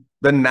information,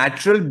 the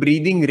natural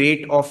breathing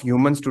rate of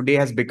humans today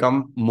has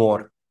become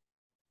more.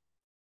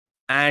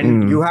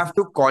 And you have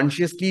to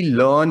consciously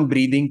learn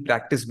breathing,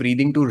 practice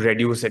breathing to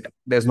reduce it.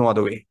 There's no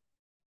other way.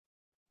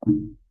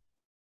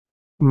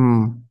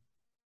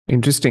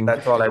 Interesting.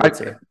 That's all I would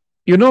say.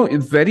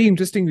 It's very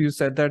interesting you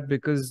said that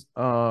because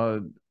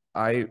I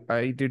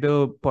did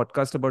a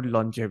podcast about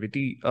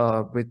longevity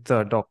with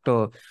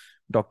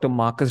Dr.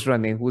 Marcus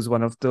Rane, who's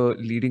one of the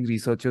leading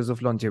researchers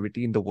of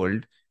longevity in the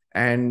world.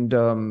 And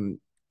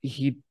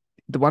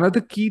one of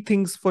the key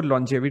things for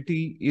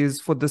longevity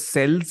is for the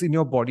cells in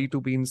your body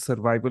to be in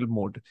survival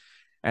mode.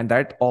 And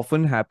that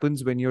often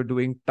happens when you're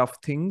doing tough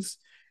things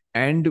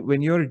and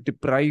when you're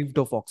deprived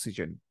of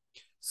oxygen.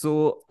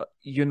 So,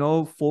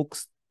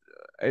 folks,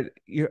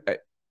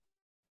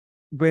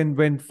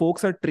 when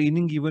folks are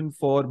training even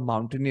for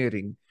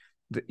mountaineering,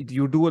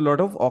 you do a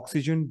lot of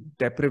oxygen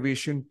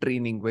deprivation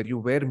training where you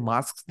wear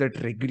masks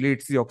that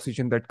regulates the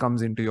oxygen that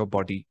comes into your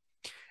body.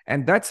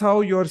 And that's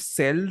how your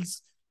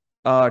cells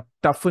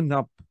toughen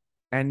up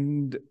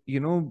and,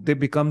 they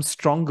become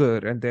stronger.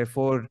 And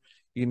therefore,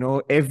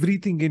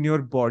 everything in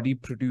your body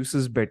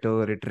produces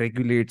better, it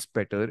regulates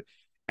better.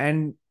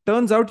 And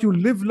turns out you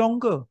live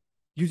longer.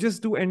 You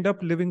just do end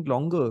up living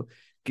longer,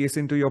 case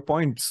into your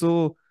point.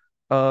 So,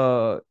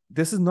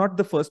 this is not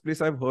the first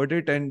place I've heard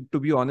it. And to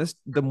be honest,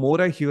 the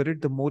more I hear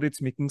it, the more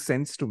it's making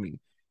sense to me.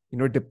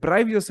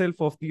 Deprive yourself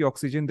of the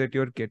oxygen that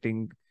you're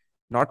getting,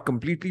 not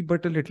completely,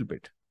 but a little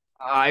bit.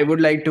 I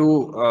would like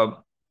to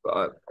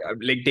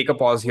take a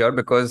pause here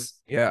because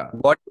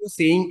what you're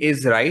saying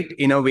is right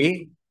in a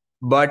way,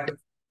 but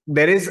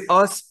there is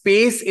a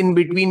space in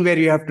between where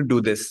you have to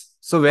do this.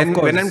 So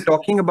when I'm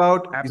talking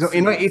about,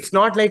 it's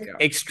not like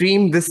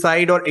extreme this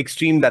side or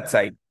extreme that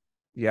side.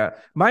 Yeah.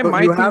 My thing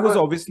was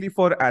obviously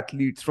for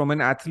athletes, from an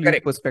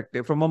athlete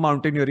perspective, from a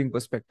mountaineering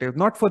perspective,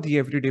 not for the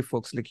everyday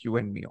folks like you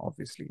and me,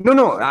 obviously.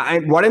 No.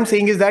 What I'm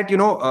saying is that,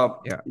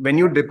 when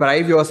you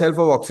deprive yourself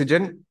of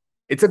oxygen,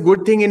 it's a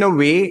good thing in a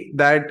way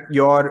that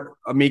you're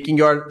making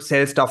your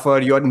cells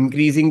tougher, you're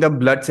increasing the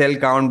blood cell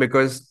count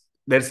because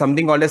there's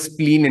something called a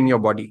spleen in your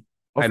body.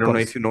 I don't know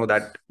if you know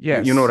that.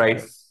 Yes. You know, right?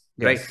 Yes.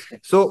 Right.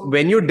 So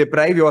when you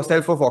deprive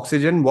yourself of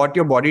oxygen, what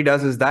your body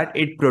does is that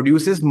it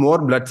produces more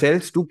blood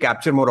cells to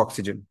capture more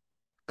oxygen.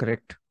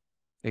 Correct.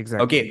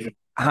 Exactly. Okay.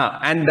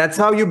 And that's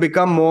how you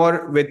become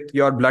more with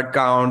your blood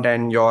count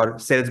and your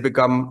cells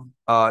become,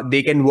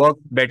 they can work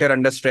better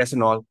under stress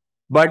and all.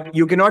 But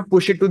you cannot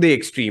push it to the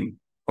extreme.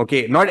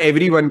 Okay. Not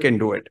everyone can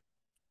do it.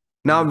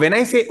 Now, when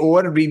I say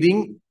over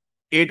breathing,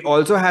 it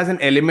also has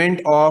an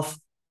element of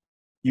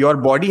your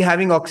body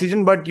having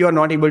oxygen, but you're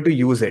not able to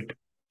use it.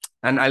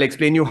 And I'll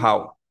explain you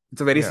how.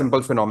 It's a very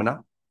simple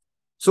phenomena.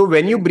 So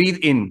when you breathe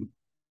in,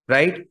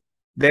 right,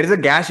 there is a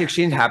gas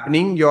exchange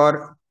happening.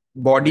 Your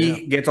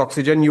body gets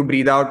oxygen, you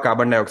breathe out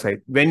carbon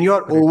dioxide. When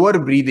you're over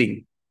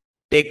breathing,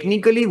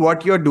 technically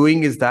what you're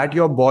doing is that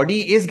your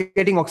body is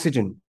getting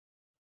oxygen,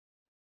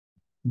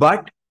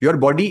 but your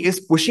body is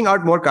pushing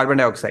out more carbon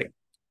dioxide.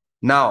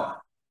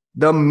 Now,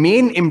 the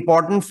main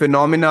important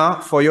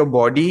phenomena for your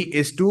body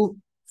is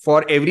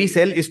for every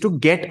cell is to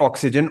get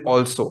oxygen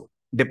also.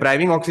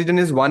 Depriving oxygen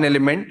is one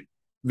element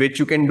which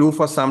you can do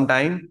for some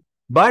time,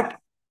 but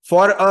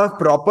for a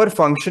proper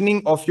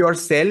functioning of your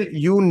cell,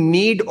 you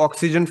need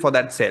oxygen for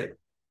that cell,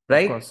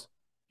 right? Of course.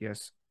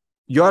 Yes.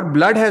 Your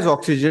blood has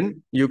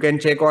oxygen. You can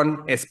check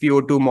on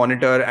SpO2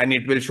 monitor and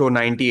it will show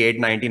 98,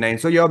 99.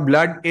 So your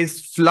blood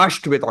is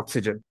flushed with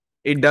oxygen.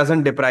 It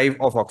doesn't deprive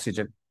of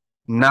oxygen.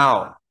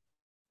 Now,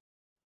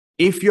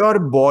 if your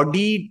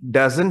body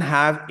doesn't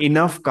have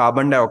enough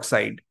carbon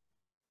dioxide,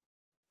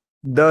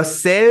 the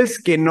cells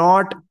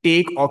cannot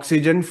take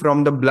oxygen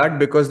from the blood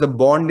because the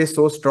bond is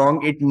so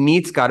strong. It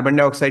needs carbon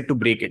dioxide to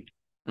break it.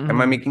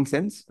 Am I making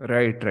sense?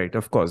 Right.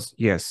 Of course.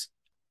 Yes.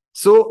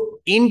 So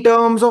in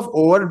terms of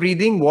over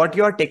breathing, what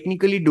you're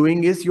technically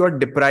doing is you're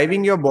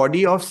depriving your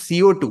body of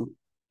CO2.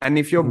 And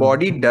if your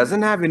body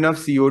doesn't have enough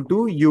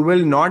CO2, you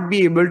will not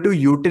be able to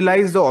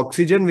utilize the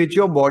oxygen which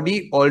your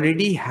body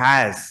already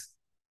has.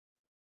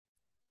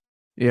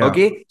 Yeah.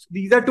 Okay. So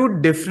these are two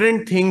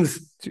different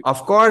things.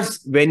 Of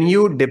course, when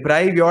you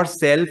deprive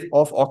yourself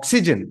of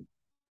oxygen,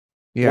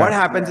 What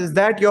happens is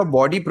that your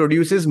body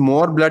produces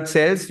more blood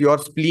cells, your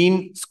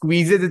spleen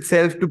squeezes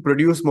itself to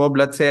produce more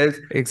blood cells.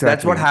 That's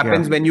what Exactly.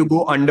 happens when you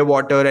go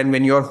underwater and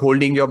when you're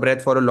holding your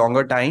breath for a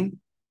longer time.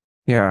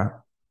 Yeah.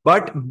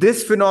 But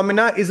this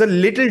phenomena is a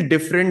little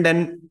different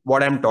than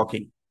what I'm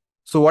talking.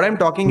 So, what I'm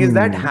talking is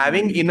that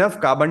having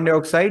enough carbon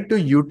dioxide to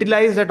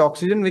utilize that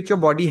oxygen which your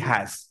body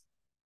has.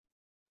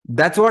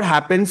 That's what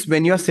happens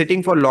when you're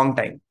sitting for a long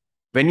time.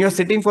 When you're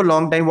sitting for a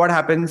long time, what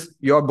happens?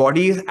 Your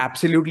body is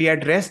absolutely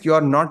at rest.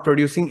 You're not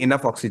producing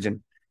enough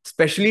oxygen,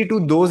 especially to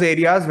those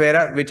areas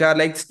which are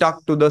like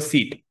stuck to the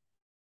seat.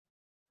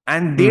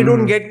 And they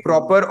don't get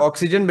proper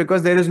oxygen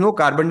because there is no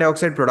carbon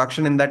dioxide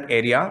production in that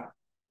area.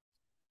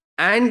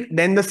 And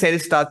then the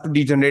cells start to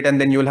degenerate,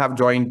 and then you'll have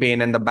joint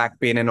pain and the back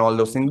pain and all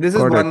those things. This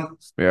is Got it. one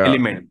Yeah.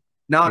 element.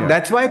 Now, Yeah.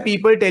 that's why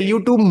people tell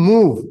you to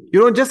move.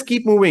 Just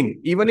keep moving.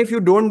 Even if you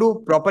don't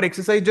do proper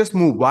exercise, just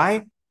move.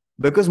 Why?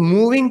 Because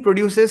moving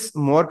produces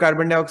more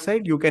carbon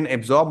dioxide. You can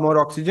absorb more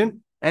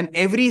oxygen, and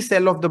every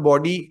cell of the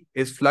body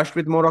is flushed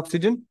with more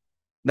oxygen.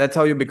 That's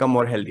how you become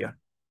more healthier.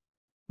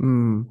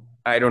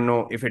 I don't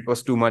know if it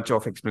was too much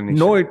of explanation.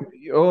 No,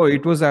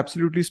 it was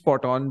absolutely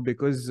spot on,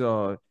 because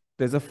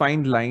there's a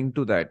fine line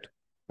to that.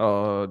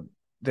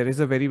 There is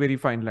a very, very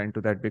fine line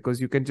to that, because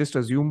you can just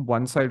assume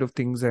one side of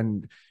things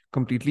and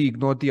completely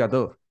ignore the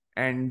other,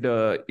 and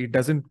it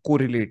doesn't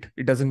correlate.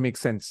 It doesn't make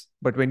sense.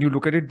 But when you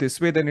look at it this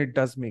way, then it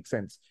does make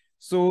sense.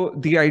 So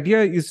the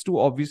idea is to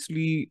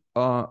obviously,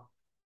 try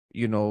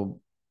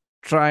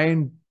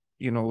and,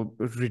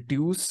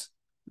 reduce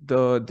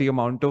the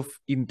amount of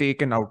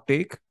intake and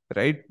outtake,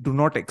 right? Do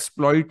not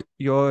exploit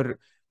your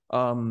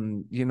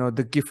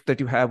the gift that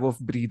you have of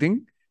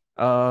breathing,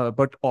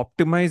 but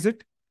optimize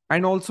it.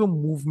 And also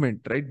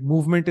movement, right?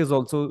 Movement is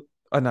also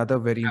another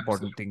very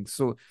important thing.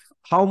 So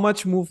how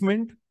much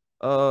movement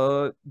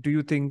do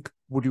you think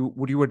would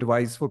you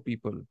advise for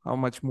people? How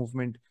much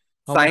movement?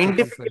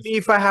 Scientifically,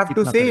 if I have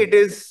to say, it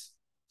is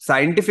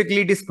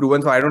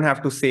proven. So I don't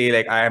have to say,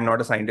 like, I am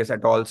not a scientist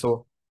at all.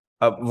 So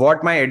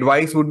what my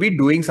advice would be,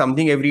 doing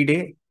something every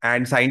day.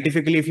 And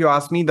scientifically, if you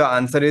ask me, the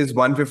answer is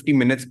 150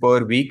 minutes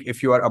per week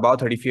if you are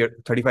about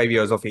 35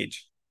 years of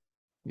age.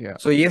 Yeah.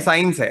 So ये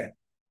science है.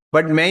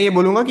 But मैं ये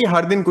बोलूंगा कि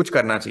हर दिन कुछ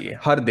करना चाहिए.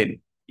 हर दिन.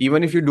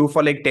 Even if you do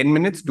for like 10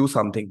 minutes, do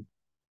something.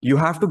 You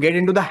have to get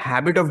into the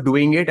habit of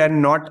doing it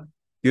and not,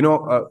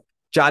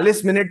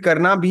 40 minute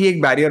करना भी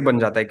एक बैरियर बन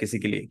जाता है किसी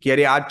के लिए कि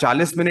अरे आज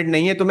 40 मिनट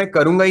नहीं है तो मैं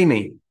करूंगा ही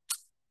नहीं.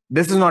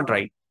 This is not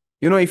right.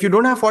 If you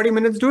don't have 40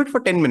 minutes, do it for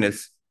 10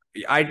 minutes.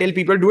 I tell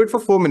people, do it for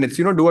 4 minutes.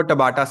 Do a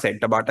Tabata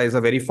set. Tabata is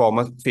a very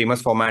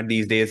famous format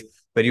these days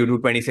where you do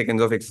 20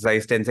 seconds of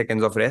exercise, 10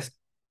 seconds of rest.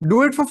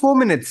 Do it for 4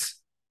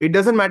 minutes. It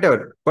doesn't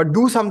matter, but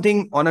do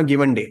something on a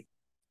given day,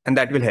 and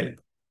that will help.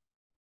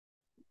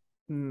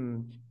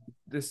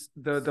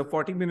 The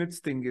 40 minutes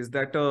thing, is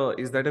that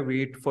a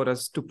way for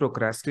us to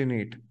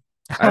procrastinate?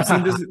 I've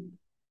seen this.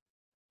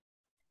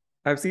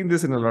 I've seen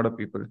this in a lot of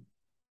people.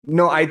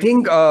 No, I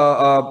think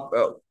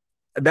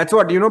that's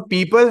what,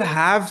 people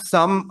have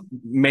some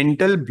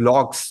mental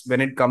blocks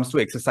when it comes to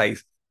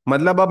exercise.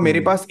 मतलब अब मेरे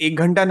पास 1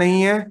 घंटा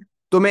नहीं है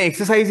तो मैं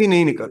exercise ही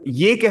नहीं निकल,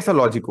 ये कैसा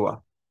लॉजिक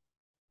हुआ?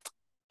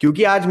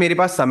 क्योंकि आज मेरे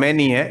पास समय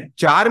नहीं है,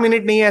 4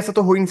 मिनट नहीं है, ऐसा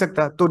तो हो ही नहीं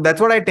सकता. तो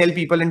that's what I tell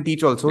people and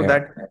teach also,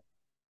 that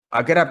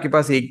अगर आपके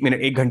पास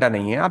 1 घंटा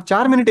नहीं है, आप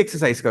 4 मिनट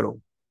एक्सरसाइज करो.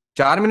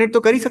 4 मिनट तो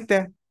कर ही सकते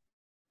हैं.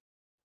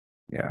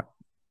 Yeah,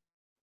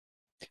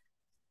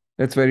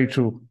 that's very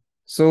true.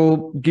 So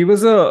give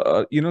us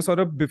a, sort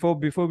of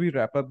before we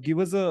wrap up, give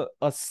us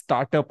a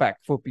starter pack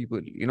for people,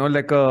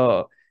 like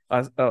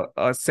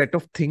a set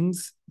of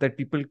things that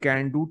people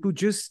can do to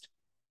just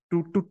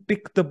to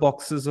tick the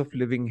boxes of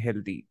living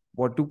healthy.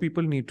 What do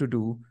people need to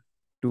do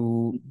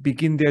to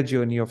begin their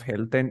journey of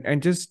health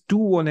and just do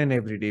on an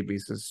everyday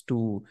basis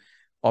to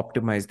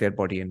optimize their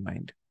body and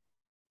mind?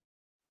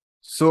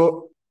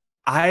 So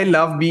I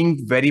love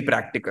being very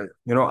practical.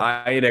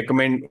 I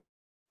recommend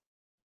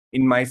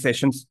in my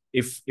sessions,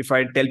 if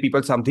I tell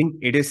people something,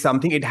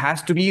 it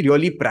has to be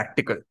really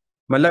practical.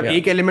 मतलब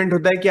एक element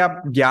होता है कि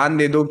आप ज्ञान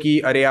दे दो कि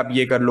अरे आप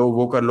ये कर लो,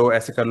 वो कर लो,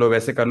 ऐसे कर लो,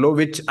 वैसे कर लो,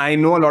 which I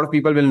know a lot of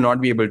people will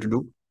not be able to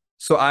do.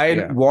 So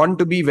I want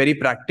to be very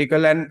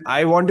practical, and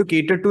I want to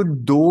cater to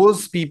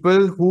those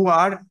people who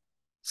are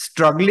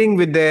struggling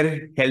with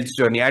their health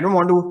journey. I don't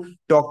want to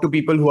talk to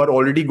people who are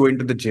already going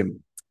to the gym.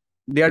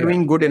 They are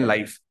doing good in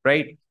life,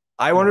 right?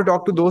 I want to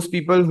talk to those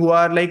people who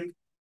are like,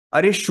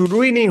 अरे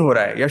शुरू ही नहीं हो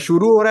रहा है या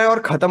शुरू हो रहा है और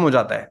खत्म हो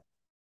जाता है.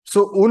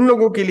 So उन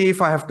लोगों के लिए,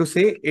 if I have to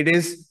say, it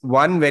is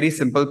one very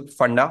simple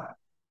funda.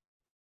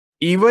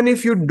 Even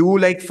if you do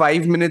like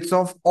 5 minutes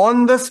of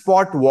on the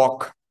spot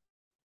walk.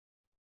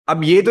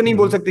 अब ये तो नहीं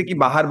बोल सकते कि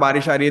बाहर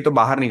बारिश आ रही है तो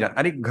बाहर नहीं जाना.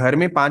 अरे घर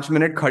में 5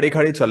 मिनट खड़े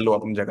खड़े चल लो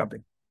अपनी जगह पे.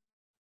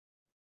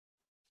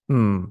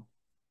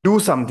 Do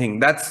something.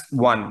 That's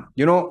one.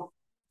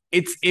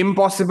 It's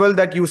impossible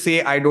that you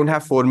say I don't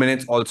have 4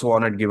 minutes also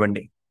on a given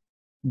day.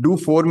 Do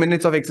 4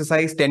 minutes of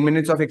exercise, 10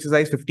 minutes of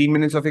exercise, 15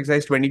 minutes of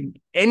exercise, 20,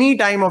 any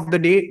time of the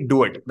day,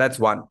 do it. That's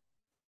one.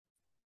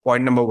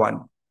 Point number one.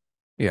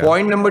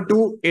 Point number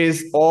two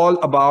is all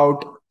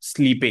about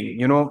sleeping.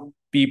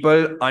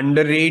 people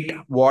underrate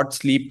what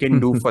sleep can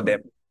do for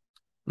them.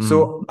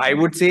 So I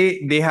would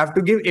say they have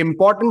to give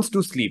importance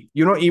to sleep.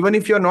 Even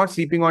if you're not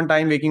sleeping on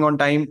time, waking on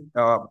time,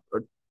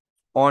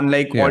 on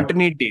like Yeah.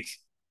 alternate days.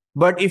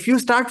 But if you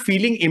start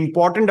feeling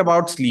important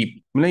about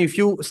sleep, if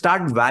you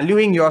start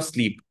valuing your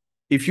sleep,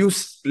 if you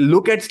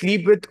look at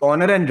sleep with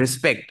honor and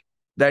respect,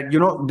 that,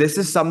 this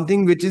is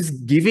something which is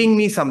giving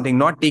me something,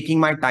 not taking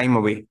my time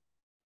away.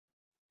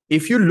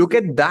 If you look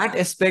at that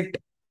aspect,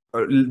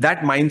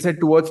 that mindset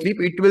towards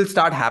sleep, it will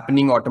start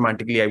happening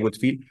automatically, I would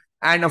feel.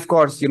 And of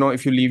course,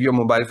 if you leave your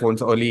mobile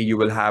phones early, you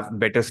will have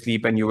better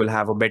sleep and you will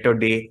have a better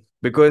day,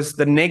 because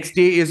the next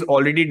day is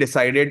already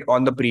decided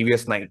on the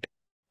previous night.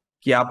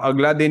 कि आप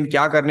अगला दिन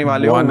क्या करने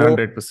वाले हो, वो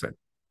 100%.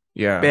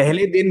 Yeah.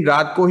 पहले दिन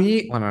रात को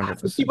ही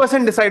 100%.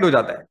 50% डिसाइड हो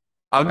जाता है.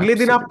 अगले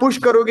दिन आप पुश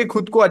Absolutely. करोगे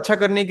खुद को अच्छा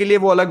करने के लिए,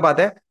 वो अलग बात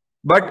है.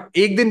 बट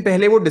एक दिन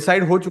पहले वो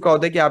डिसाइड हो चुका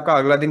होता है कि आपका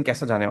अगला दिन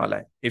कैसा जाने वाला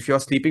है. If you are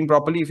sleeping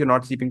properly, if you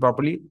not sleeping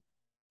properly,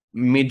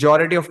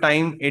 majority of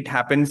time it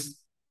happens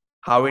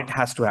how it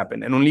has to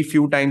happen, and only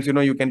few times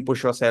you can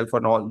push yourself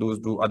and all those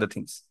do other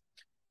things.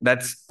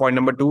 That's point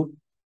number 2.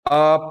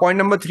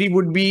 Point number 3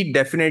 would be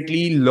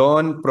definitely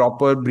learn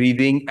proper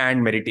breathing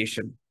and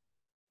meditation.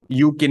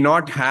 You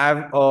cannot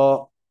have a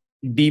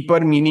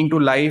deeper meaning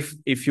to life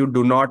if you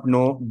do not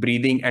know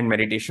breathing and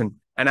meditation.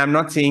 And I'm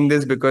not saying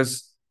this because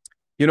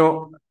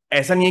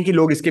ऐसा नहीं है कि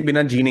लोग इसके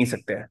बिना जी नहीं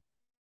सकते हैं.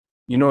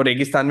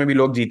 रेगिस्तान में भी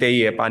लोग जीते ही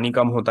है, पानी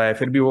कम होता है,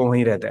 फिर भी वो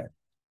वहीं रहता है.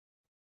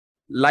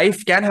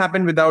 Life can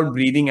happen without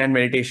breathing and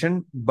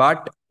meditation,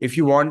 but if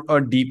you want a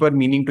deeper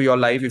meaning to your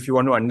life, if you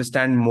want to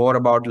understand more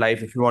about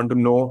life, if you want to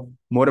know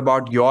more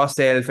about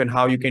yourself and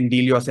how you can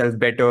deal yourself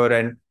better,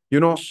 and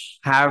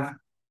have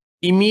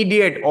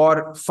immediate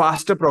or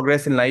faster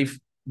progress in life,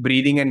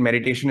 breathing and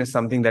meditation is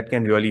something that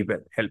can really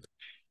help.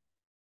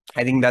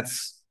 I think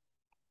that's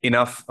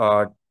enough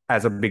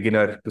as a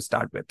beginner to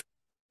start with.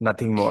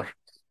 Nothing more.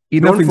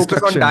 Enough Don't focus on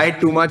instruction.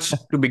 diet too much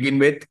to begin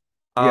with.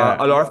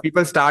 Yeah. A lot of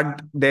people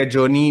start their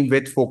journey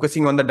with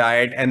focusing on the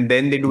diet and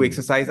then they do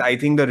exercise. I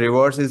think the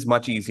reverse is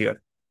much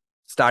easier.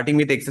 Starting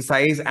with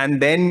exercise,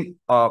 and then,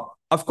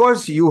 of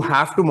course, you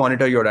have to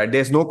monitor your diet.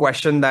 There's no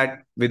question that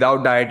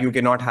without diet, you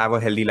cannot have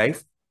a healthy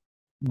life.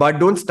 But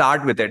don't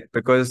start with it,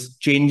 because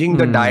changing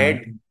the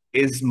diet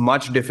is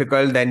much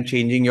difficult than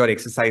changing your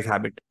exercise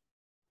habit.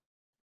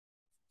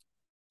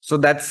 So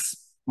that's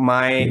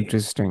my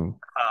Interesting.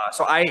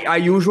 So I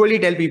usually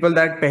tell people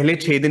that पहले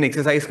 6 दिन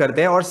exercise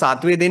करते हैं और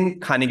 7वें दिन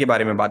खाने के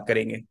बारे में बात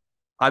करेंगे.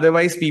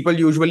 Otherwise, people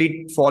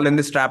usually fall in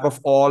this trap of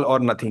all or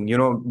nothing.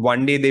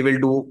 One day they will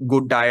do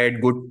good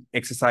diet, good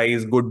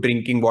exercise, good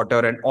drinking water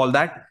and all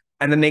that.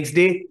 And the next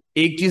day,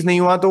 एक चीज नहीं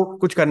हुआ तो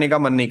कुछ करने का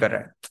मन नहीं कर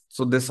रहा है.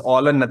 So this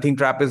all or nothing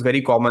trap is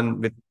very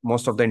common with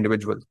most of the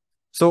individuals.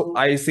 So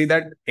I see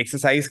that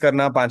exercise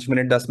करना 5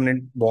 मिनट 10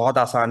 मिनट बहुत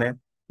आसान है.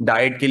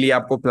 डाइट के लिए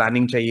आपको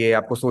प्लानिंग चाहिए,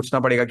 आपको सोचना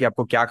पड़ेगा कि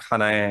आपको क्या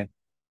खाना है,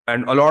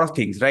 and a lot of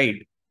things,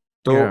 right?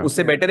 तो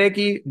उससे बेटर है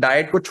कि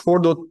डाइट को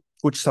छोड़ दो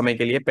कुछ समय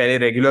के लिए, पहले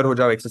रेगुलर हो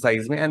जाओ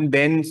एक्सरसाइज में, and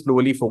then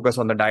slowly focus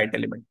on the diet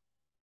element.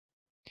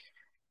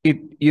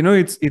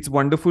 It's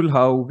wonderful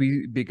how we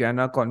began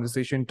our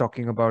conversation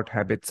talking about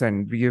habits,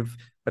 and we have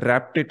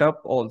wrapped it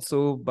up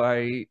also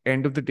by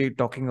end of the day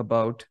talking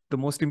about the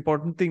most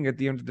important thing at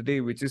the end of the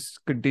day, which is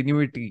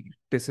continuity,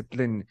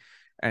 discipline,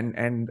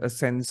 and a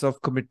sense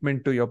of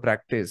commitment to your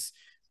practice.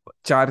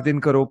 4 दिन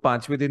करो,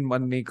 5वें दिन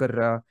मन नहीं कर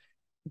रहा,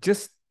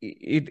 just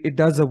it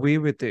does away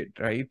with it,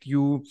 right?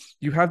 You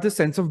have this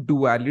sense of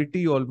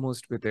duality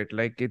almost with it,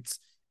 like it's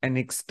an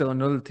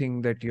external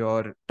thing that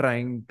you're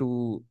trying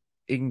to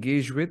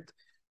engage with,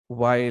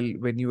 while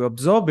when you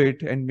absorb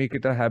it and make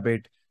it a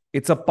habit,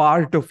 it's a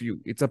part of you,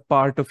 it's a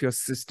part of your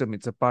system,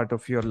 it's a part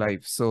of your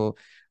life. So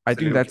I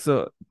think that's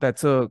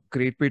a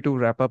great way to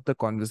wrap up the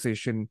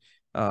conversation.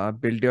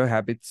 Build your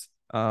habits,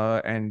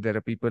 and there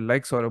are people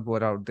like Saurabh who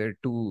are out there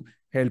to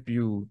help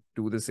you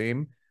do the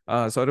same.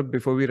 Saurabh,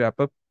 before we wrap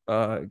up,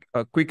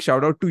 a quick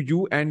shout out to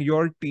you and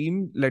your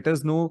team. Let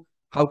us know,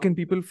 how can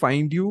people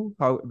find you?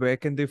 Where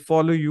can they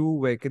follow you?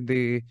 Where can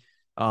they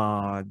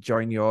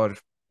join your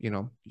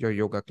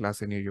yoga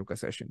class and your yoga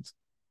sessions?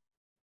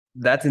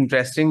 That's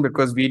interesting,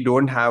 because we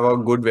don't have a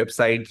good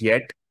website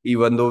yet,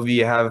 even though we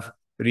have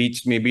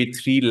reached maybe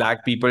 3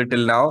 lakh people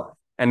till now,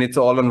 and it's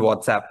all on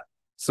WhatsApp.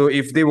 So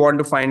if they want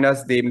to find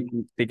us, they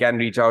can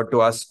reach out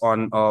to us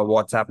on a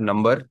WhatsApp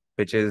number,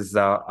 which is,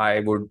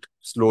 I would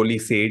slowly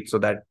say it so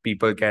that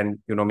people can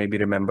maybe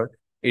remember.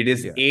 It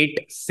is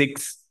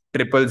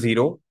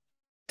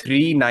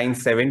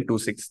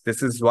 8600039726.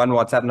 This is one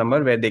WhatsApp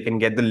number where they can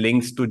get the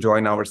links to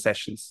join our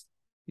sessions.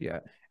 Yeah.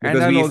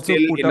 Because and we also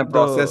still put in a up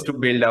process to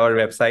build our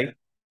website.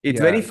 It's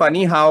Yeah. very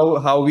funny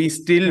how we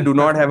still do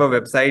not have a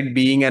website,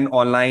 being an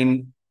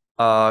online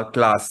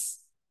class.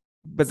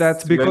 But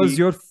that's It's because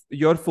very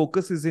your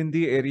focus is in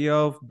the area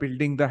of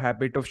building the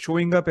habit of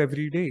showing up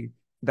every day.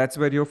 That's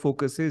where your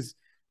focus is.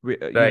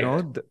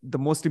 Right. The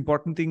most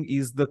important thing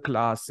is the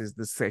class, is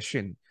the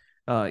session,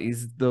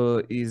 is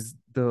the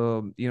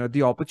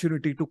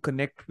opportunity to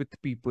connect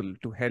with people,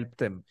 to help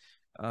them.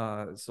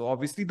 So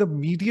obviously the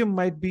medium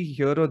might be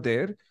here or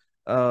there,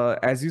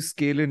 as you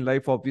scale in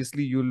life,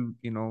 obviously you'll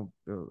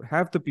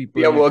have the people.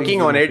 We are Things working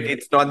will on it. open.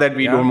 It's not that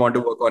we Yeah, don't want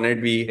to work on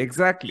it. We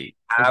exactly,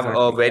 have a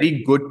exactly.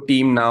 very good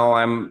team now.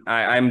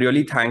 I'm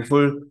really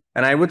thankful,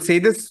 and I would say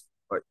this.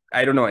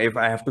 I don't know if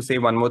I have to say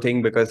one more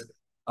thing because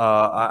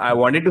I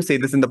wanted to say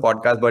this in the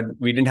podcast, but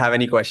we didn't have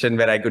any question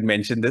where I could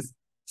mention this.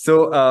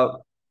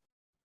 So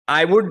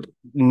I would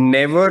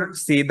never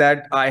say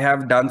that I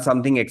have done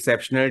something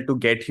exceptional to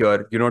get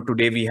here.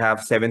 Today we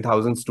have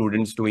 7,000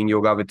 students doing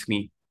yoga with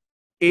me.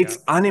 Yeah. It's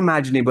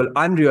unimaginable,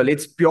 unreal.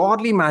 It's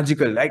purely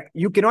magical. Like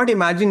you cannot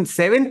imagine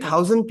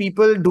 7,000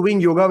 people doing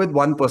yoga with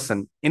one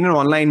person in an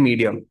online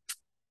medium.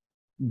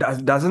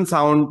 Doesn't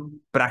sound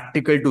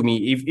practical to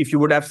me. If you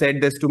would have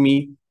said this to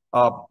me,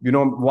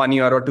 1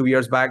 year or 2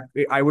 years back,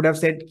 I would have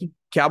said, कि,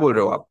 क्या बोल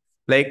रहे हो आप?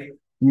 Like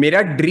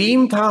मेरा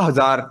dream था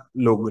 1,000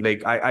 लोग.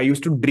 Like I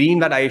used to dream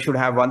that I should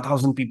have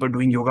 1,000 people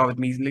doing yoga with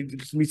me. Like,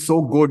 it's be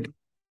so good.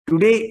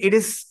 Today it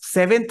is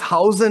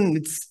 7,000.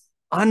 It's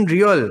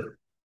unreal.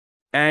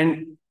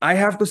 And I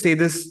have to say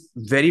this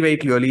very, very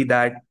clearly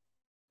that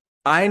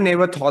I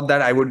never thought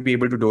that I would be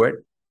able to do it.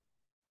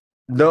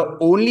 The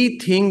only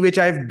thing which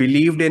I've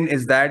believed in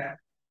is that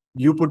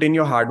you put in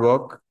your hard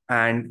work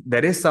and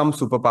there is some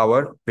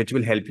superpower which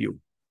will help you.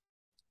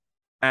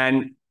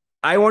 And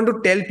I want to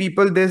tell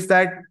people this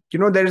that,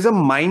 there is a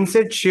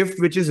mindset shift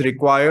which is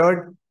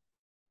required,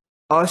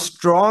 a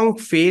strong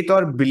faith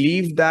or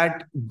belief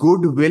that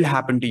good will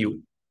happen to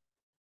you.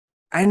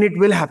 And it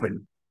will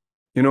happen.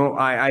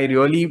 I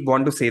really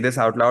want to say this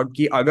out loud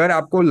कि अगर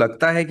आपको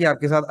लगता है कि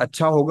आपके साथ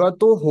अच्छा होगा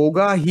तो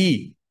होगा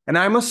ही. And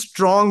I'm a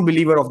strong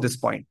believer of this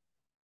point.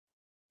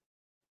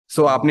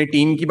 So आपने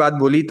टीम की बात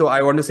बोली तो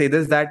I want to say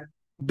this that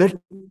the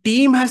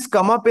team has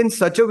come up in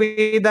such a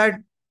way that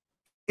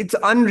it's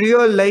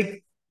unreal.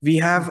 Like we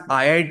have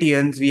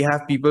IITians, we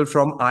have people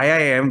from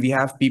IIM, we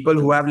have people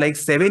who have like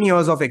 7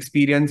 years of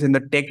experience in the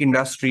tech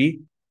industry.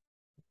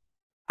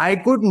 I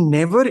could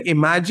never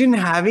imagine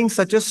having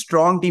such a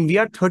strong team. We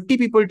are 30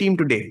 people team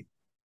today,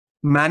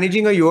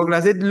 managing a yoga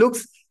class. It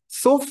looks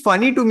so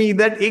funny to me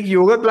that एक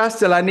yoga class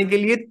चलाने के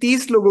लिए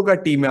 30 लोगों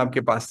का team है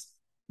आपके पास.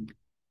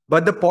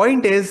 But the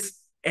point is,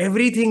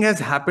 everything has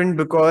happened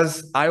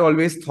because I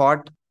always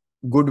thought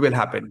good will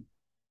happen.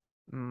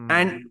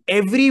 And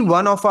every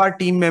one of our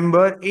team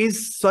member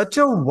is such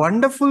a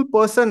wonderful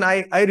person.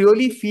 I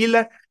really feel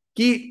that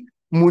कि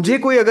मुझे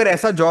कोई अगर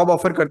ऐसा job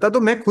offer करता तो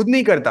मैं खुद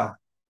नहीं करता.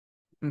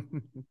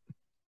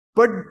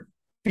 But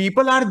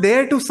people are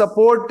there to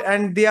support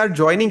and they are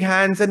joining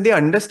hands and they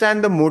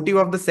understand the motive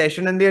of the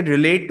session and they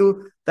relate to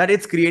that.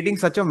 It's creating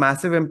such a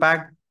massive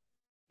impact.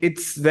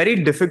 It's very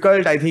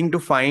difficult, I think, to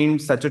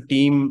find such a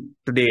team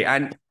today.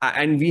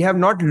 And we have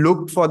not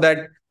looked for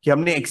that कि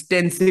हमने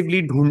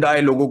extensively ढूंढा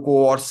है लोगों को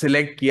और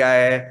select किया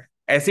है.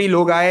 ऐसे ही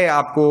लोग आए,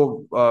 आपको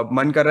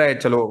मन कर रहा है,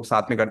 चलो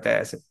साथ में करते हैं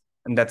ऐसे.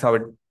 And that's how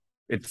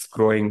it's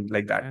growing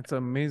like that. That's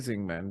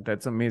amazing, man.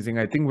 That's amazing.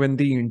 I think when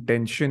the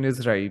intention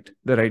is right,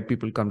 the right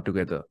people come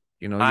together.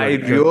 I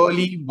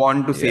really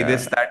want to say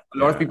this that a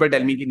lot of people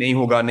tell me कि नहीं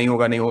होगा, नहीं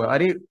होगा, नहीं होगा.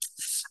 अरे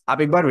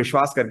आप एक बार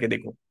विश्वास करके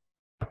देखो.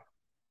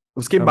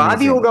 उसके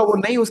बाद ही होगा वो.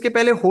 नहीं, उसके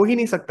पहले हो ही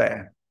नहीं सकता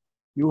है.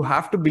 You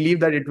have to believe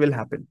that it will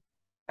happen.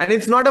 And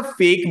it's not a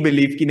fake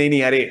belief कि नहीं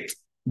नहीं अरे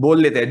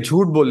बोल लेते हैं,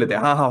 झूठ बोल लेते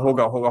हैं, हाँ हाँ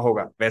होगा होगा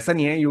होगा. वैसा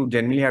नहीं है. You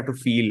genuinely have to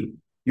feel.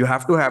 You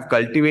have to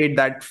cultivate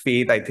that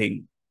faith, I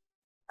think.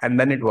 And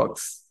then it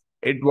works.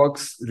 It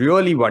works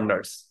really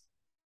wonders.